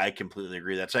 I completely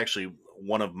agree. That's actually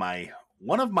one of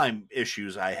my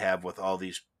issues I have with all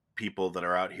these people that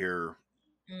are out here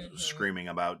Mhm. screaming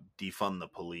about defund the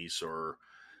police, or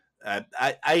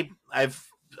I've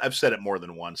said it more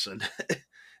than once, and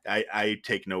I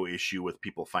take no issue with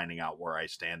people finding out where I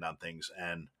stand on things,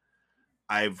 and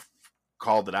I've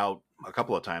called it out a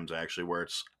couple of times actually, where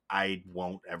I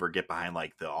won't ever get behind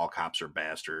like the all cops are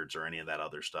bastards or any of that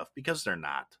other stuff, because they're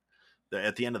not.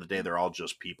 At the end of the day, they're all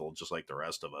just people, just like the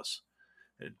rest of us,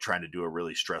 trying to do a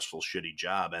really stressful, shitty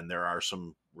job, and there are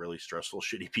some really stressful,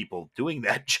 shitty people doing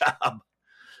that job.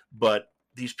 But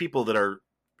these people that are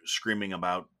screaming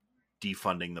about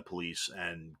defunding the police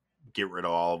and get rid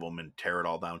of all of them and tear it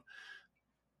all down,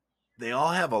 they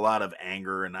all have a lot of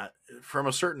anger, and from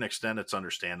a certain extent, it's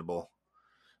understandable.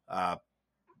 Uh,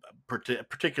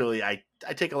 Particularly, I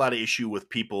take a lot of issue with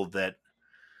people that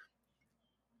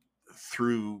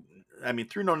through,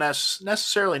 through no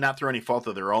necessarily not through any fault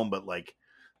of their own, but like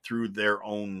through their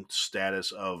own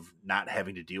status of not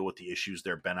having to deal with the issues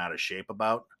they're bent out of shape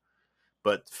about,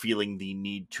 but feeling the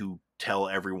need to tell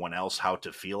everyone else how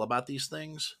to feel about these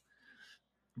things.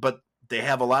 But they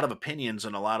have a lot of opinions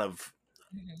and a lot of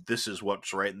Mhm. this is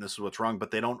what's right and this is what's wrong,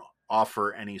 but they don't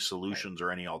offer any Right. solutions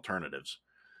or any alternatives.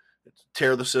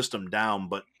 Tear the system down,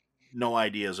 but no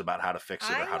ideas about how to fix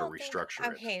it or I how to don't think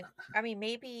restructure it. okay, I mean,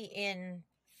 maybe in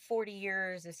 40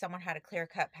 years, if someone had a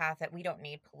clear-cut path that we don't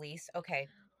need police, okay,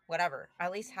 whatever.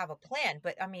 At least have a plan.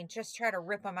 But I mean, just try to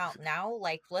rip them out now.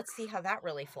 Like, let's see how that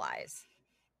really flies.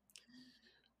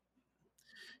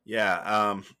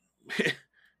 Yeah.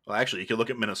 Well, actually, you could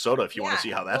look at Minnesota if you want to Yeah. see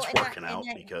how Well, that's and that working and out,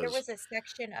 then there because was a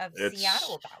section of it's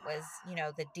Seattle that was,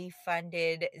 the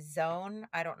defunded zone.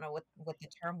 I don't know what the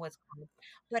term was called.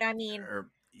 But I mean,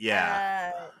 yeah,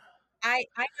 uh I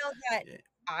know that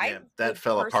I yeah, that would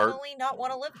fell apart. personally not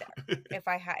wanna live there if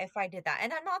I did that,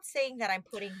 and I'm not saying that I'm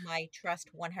putting my trust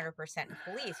 100% in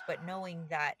police, but knowing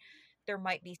that there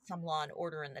might be some law and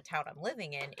order in the town I'm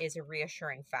living in is a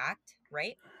reassuring fact,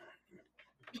 right?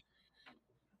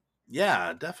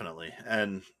 Yeah, definitely.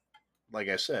 And like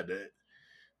I said,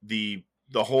 the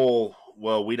whole,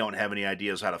 well, we don't have any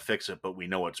ideas how to fix it, but we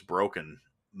know it's broken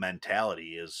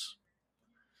mentality is,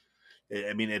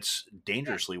 it's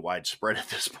Yeah, dangerously widespread at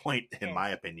this point, it in is. my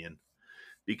opinion,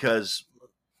 because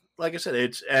like I said,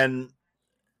 it's, and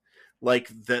like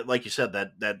that, like you said,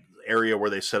 that area where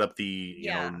they set up the,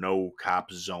 Yeah. no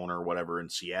cop zone or whatever in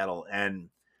Seattle, and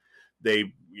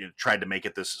they tried to make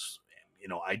it this,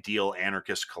 ideal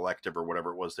anarchist collective or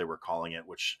whatever it was they were calling it,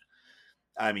 which,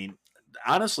 I mean,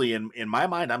 honestly, in my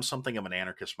mind, I'm something of an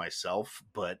anarchist myself,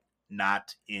 but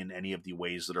not in any of the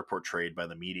ways that are portrayed by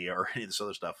the media or any of this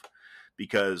other stuff,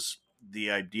 because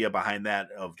the idea behind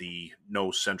that of the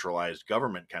no centralized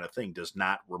government kind of thing does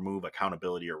not remove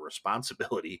accountability or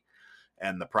responsibility.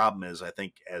 And the problem is, I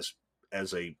think as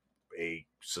a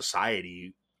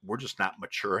society, we're just not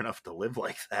mature enough to live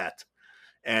like that.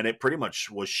 And it pretty much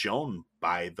was shown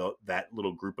by that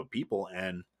little group of people,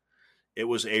 and it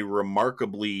was a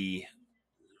remarkably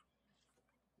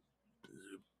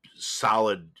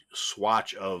solid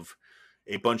swatch of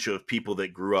a bunch of people that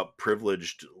grew up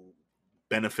privileged,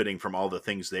 benefiting from all the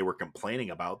things they were complaining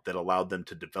about, that allowed them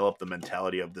to develop the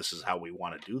mentality of this is how we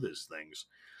want to do these things.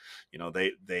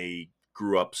 They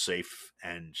grew up safe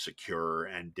and secure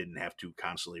and didn't have to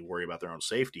constantly worry about their own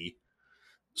safety,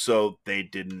 so they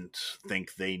didn't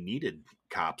think they needed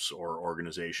cops or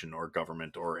organization or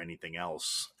government or anything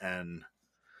else. And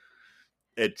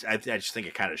I just think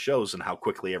it kind of shows in how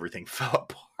quickly everything fell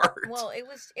apart. Well, it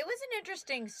was an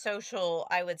interesting social,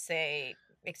 I would say,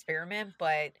 experiment,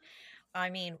 but I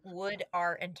mean, would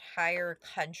our entire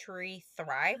country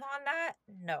thrive on that?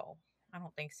 No, I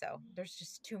don't think so. There's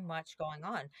just too much going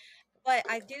on. But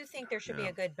I do think there should be Yeah.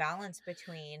 a good balance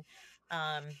between,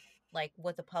 um, like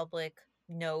what the public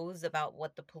knows about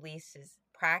what the police's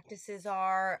practices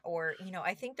are, or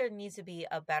I think there needs to be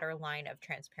a better line of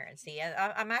transparency. And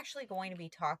I'm actually going to be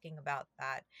talking about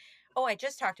that. Oh, I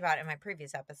just talked about it in my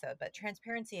previous episode, but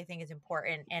transparency I think is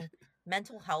important, and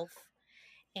mental health.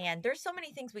 And there's so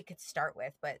many things we could start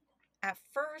with, but at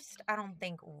first, I don't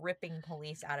think ripping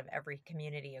police out of every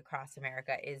community across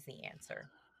America is the answer.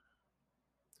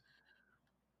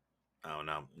 Oh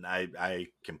no, I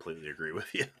completely agree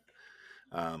with you.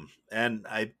 And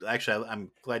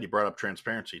I'm glad you brought up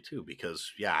transparency too, because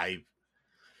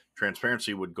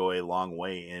transparency would go a long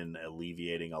way in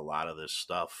alleviating a lot of this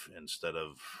stuff instead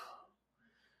of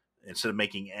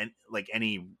making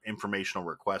any informational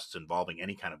requests involving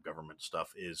any kind of government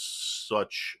stuff is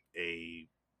such a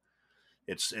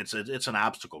it's an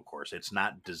obstacle course. It's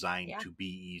not designed Yeah. to be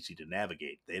easy to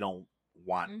navigate. They don't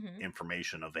want Hmm.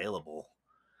 information available,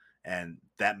 and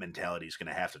that mentality is going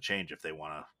to have to change if they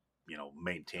want to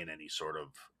maintain any sort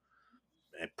of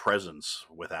presence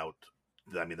without.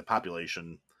 I mean, the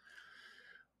population.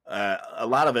 A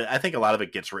lot of it, I think, a lot of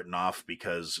it gets written off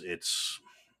because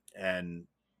and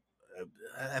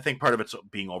I think part of it's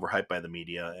being overhyped by the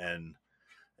media, and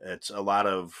it's a lot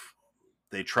of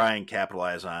they try and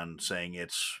capitalize on saying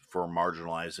it's for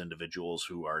marginalized individuals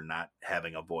who are not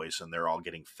having a voice, and they're all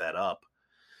getting fed up.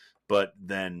 But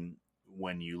then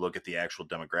when you look at the actual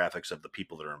demographics of the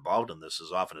people that are involved in this,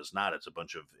 as often as not, it's a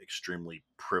bunch of extremely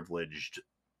privileged,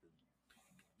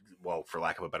 well, for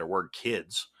lack of a better word,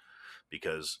 kids.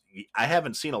 Because I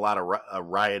haven't seen a lot of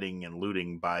rioting and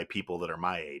looting by people that are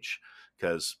my age,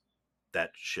 because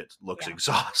that shit looks Yeah.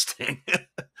 exhausting.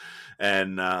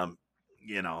 And,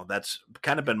 that's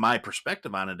kind of been my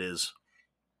perspective on it is,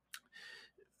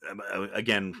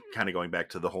 again, kind of going back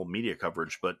to the whole media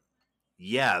coverage, but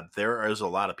yeah, there is a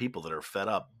lot of people that are fed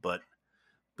up, but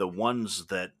the ones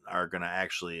that are going to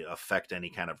actually affect any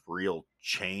kind of real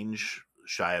change,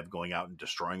 shy of going out and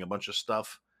destroying a bunch of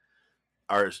stuff,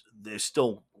 they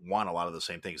still want a lot of the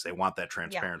same things. They want that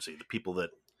transparency. The people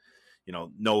that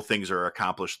know things are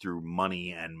accomplished through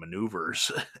money and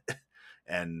maneuvers,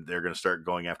 and they're going to start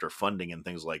going after funding and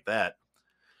things like that,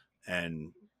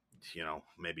 and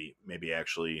maybe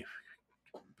actually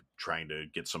trying to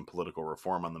get some political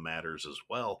reform on the matters as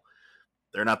well.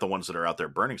 They're not the ones that are out there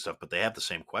burning stuff, but they have the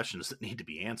same questions that need to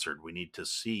be answered. We need to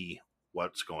see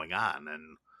what's going on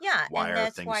and Yeah, why and are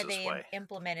that's things why this they way.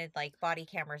 implemented like body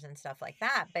cameras and stuff like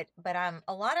that. But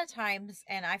a lot of times,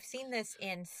 and I've seen this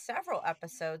in several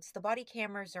episodes, the body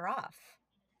cameras are off.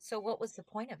 So what was the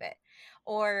point of it?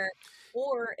 Or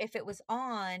or if it was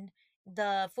on,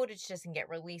 the footage doesn't get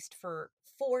released for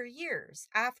 4 years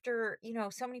after,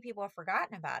 so many people have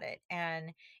forgotten about it.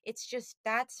 And it's just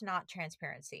that's not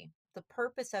transparency. The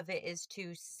purpose of it is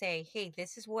to say, hey,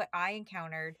 this is what I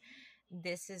encountered.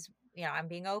 This is, I'm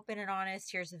being open and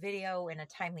honest. Here's the video in a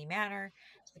timely manner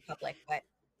to the public. But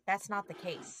that's not the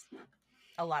case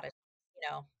a lot of, you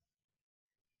know,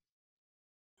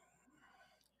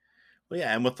 Well,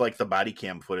 yeah, and with like the body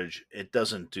cam footage, it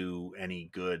doesn't do any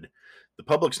good. The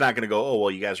public's not going to go, "Oh,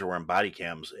 well, you guys are wearing body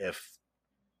cams," if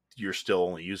you're still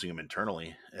only using them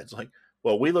internally. It's like,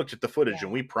 well, we looked at the footage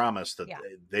and yeah, we promised that yeah.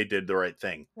 they did the right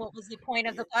thing. What was the point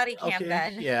of the body cam Okay,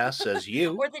 then? yeah, says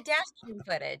you. Or the dash cam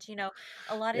footage?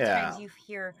 A lot of times Yeah, you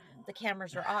hear the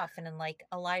cameras are off, and in like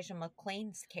Elijah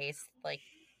McClain's case, like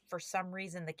for some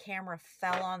reason the camera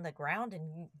fell on the ground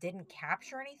and didn't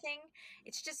capture anything.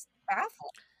 It's just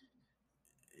baffling.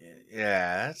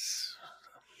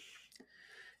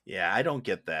 yeah, I don't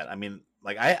get that. I mean,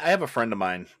 like I have a friend of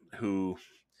mine who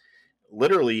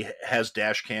literally has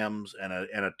dash cams and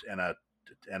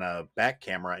a back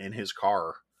camera in his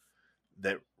car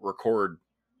that record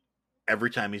every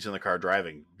time he's in the car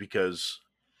driving, because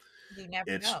You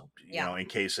never it's know. Yeah. in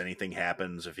case anything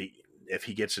happens, if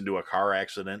he gets into a car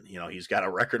accident, he's got a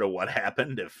record of what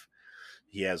happened. If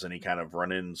he has any kind of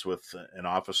run-ins with an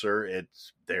officer,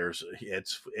 it's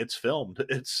filmed.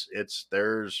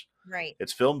 Right.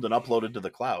 It's filmed and uploaded to the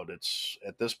cloud. It's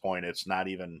at this point, it's not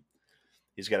even.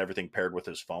 He's got everything paired with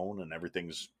his phone, and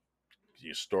everything's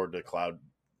stored to cloud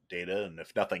data. And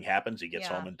if nothing happens, he gets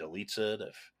Yeah. home and deletes it.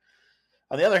 If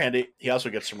On the other hand, he also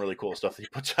gets some really cool stuff that he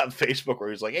puts on Facebook, where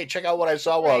he's like, "Hey, check out what I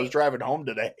saw while I was Right. driving home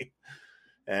today."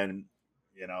 And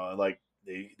like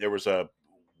there was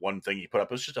one thing he put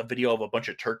up. It was just a video of a bunch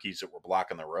of turkeys that were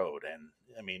blocking the road. And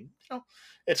I mean,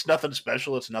 it's nothing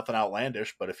special, it's nothing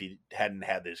outlandish. But if he hadn't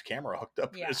had his camera hooked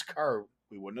up in Yeah. his car,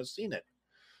 we wouldn't have seen it.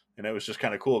 And it was just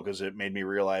kind of cool because it made me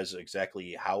realize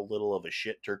exactly how little of a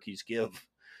shit turkeys give.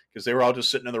 Because they were all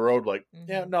just sitting in the road like,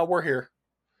 yeah, no, we're here.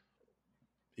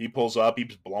 He pulls up,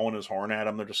 he's blowing his horn at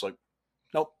them. They're just like,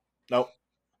 nope,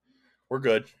 we're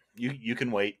good. You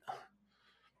can wait.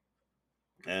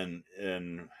 And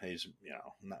he's,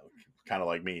 kind of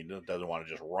like me, doesn't want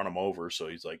to just run him over. So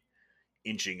he's like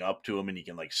inching up to him, and you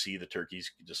can like see the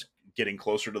turkeys just getting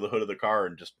closer to the hood of the car,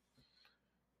 and just,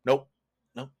 nope.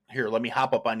 Here, let me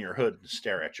hop up on your hood and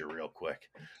stare at you real quick.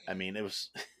 I mean, it's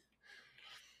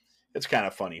kind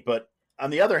of funny. But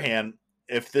on the other hand,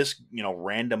 if this,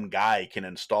 random guy can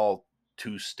install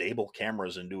 2 stable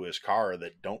cameras into his car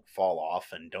that don't fall off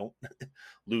and don't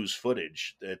lose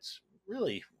footage, it's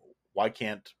really, why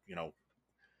can't,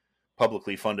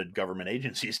 publicly funded government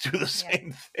agencies do the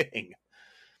same thing?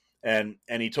 And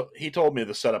he told me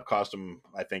the setup cost him,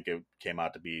 I think it came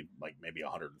out to be like maybe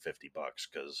 $150,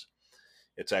 because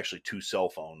it's actually 2 cell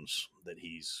phones that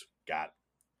he's got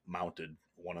mounted,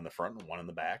 one in the front and one in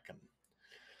the back.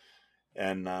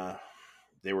 And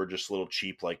they were just little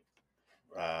cheap, like,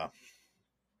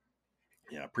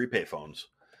 prepay phones,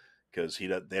 because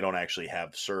they don't actually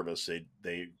have service.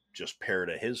 They just pair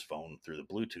to his phone through the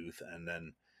Bluetooth, and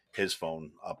then his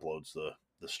phone uploads the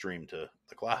stream to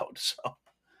the cloud. So,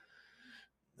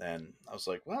 and I was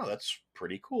like, wow, that's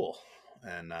pretty cool.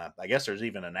 And I guess there's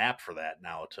even an app for that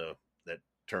now that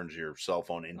turns your cell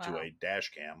phone into a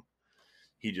dash cam.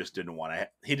 He just didn't want to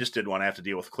have to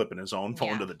deal with clipping his own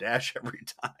phone to the dash every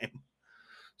time.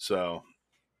 So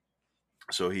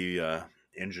he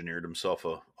engineered himself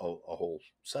a whole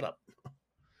setup.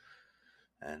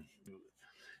 And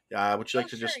would you like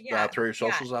to just throw your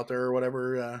socials out there or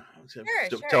whatever? Sure,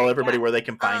 tell everybody where they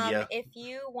can find you. If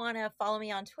you want to follow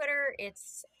me on Twitter,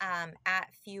 it's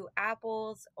at Few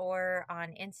Apples, or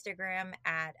on Instagram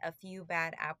at A Few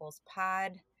Bad Apples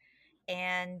Pod.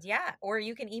 And or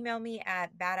you can email me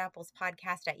at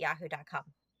badapplespodcast@yahoo.com.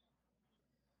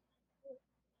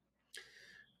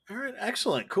 All right,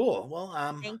 excellent, cool. Well,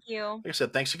 thank you. Like I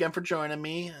said, thanks again for joining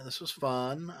me. This was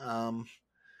fun.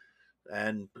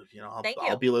 And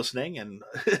I'll be listening. And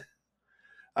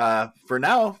for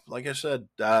now, like I said,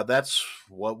 that's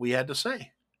what we had to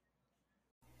say.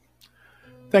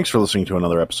 Thanks for listening to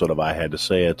another episode of I Had to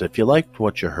Say It. If you liked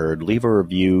what you heard, leave a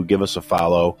review, give us a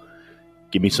follow,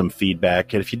 give me some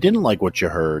feedback. And if you didn't like what you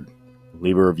heard,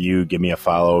 leave a review, give me a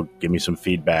follow, give me some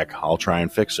feedback. I'll try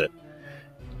and fix it.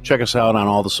 Check us out on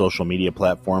all the social media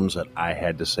platforms. At I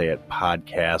Had to Say It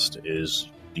podcast is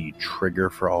the trigger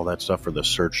for all that stuff, for the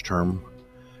search term.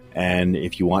 And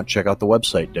if you want, check out the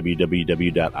website,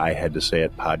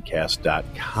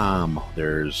 www.ihadtosayitpodcast.com.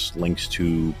 There's links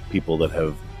to people that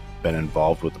have been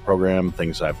involved with the program,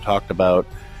 things I've talked about.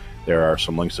 There are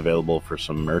some links available for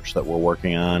some merch that we're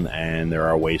working on, and there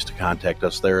are ways to contact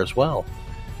us there as well.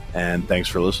 And thanks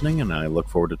for listening, and I look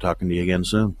forward to talking to you again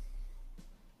soon.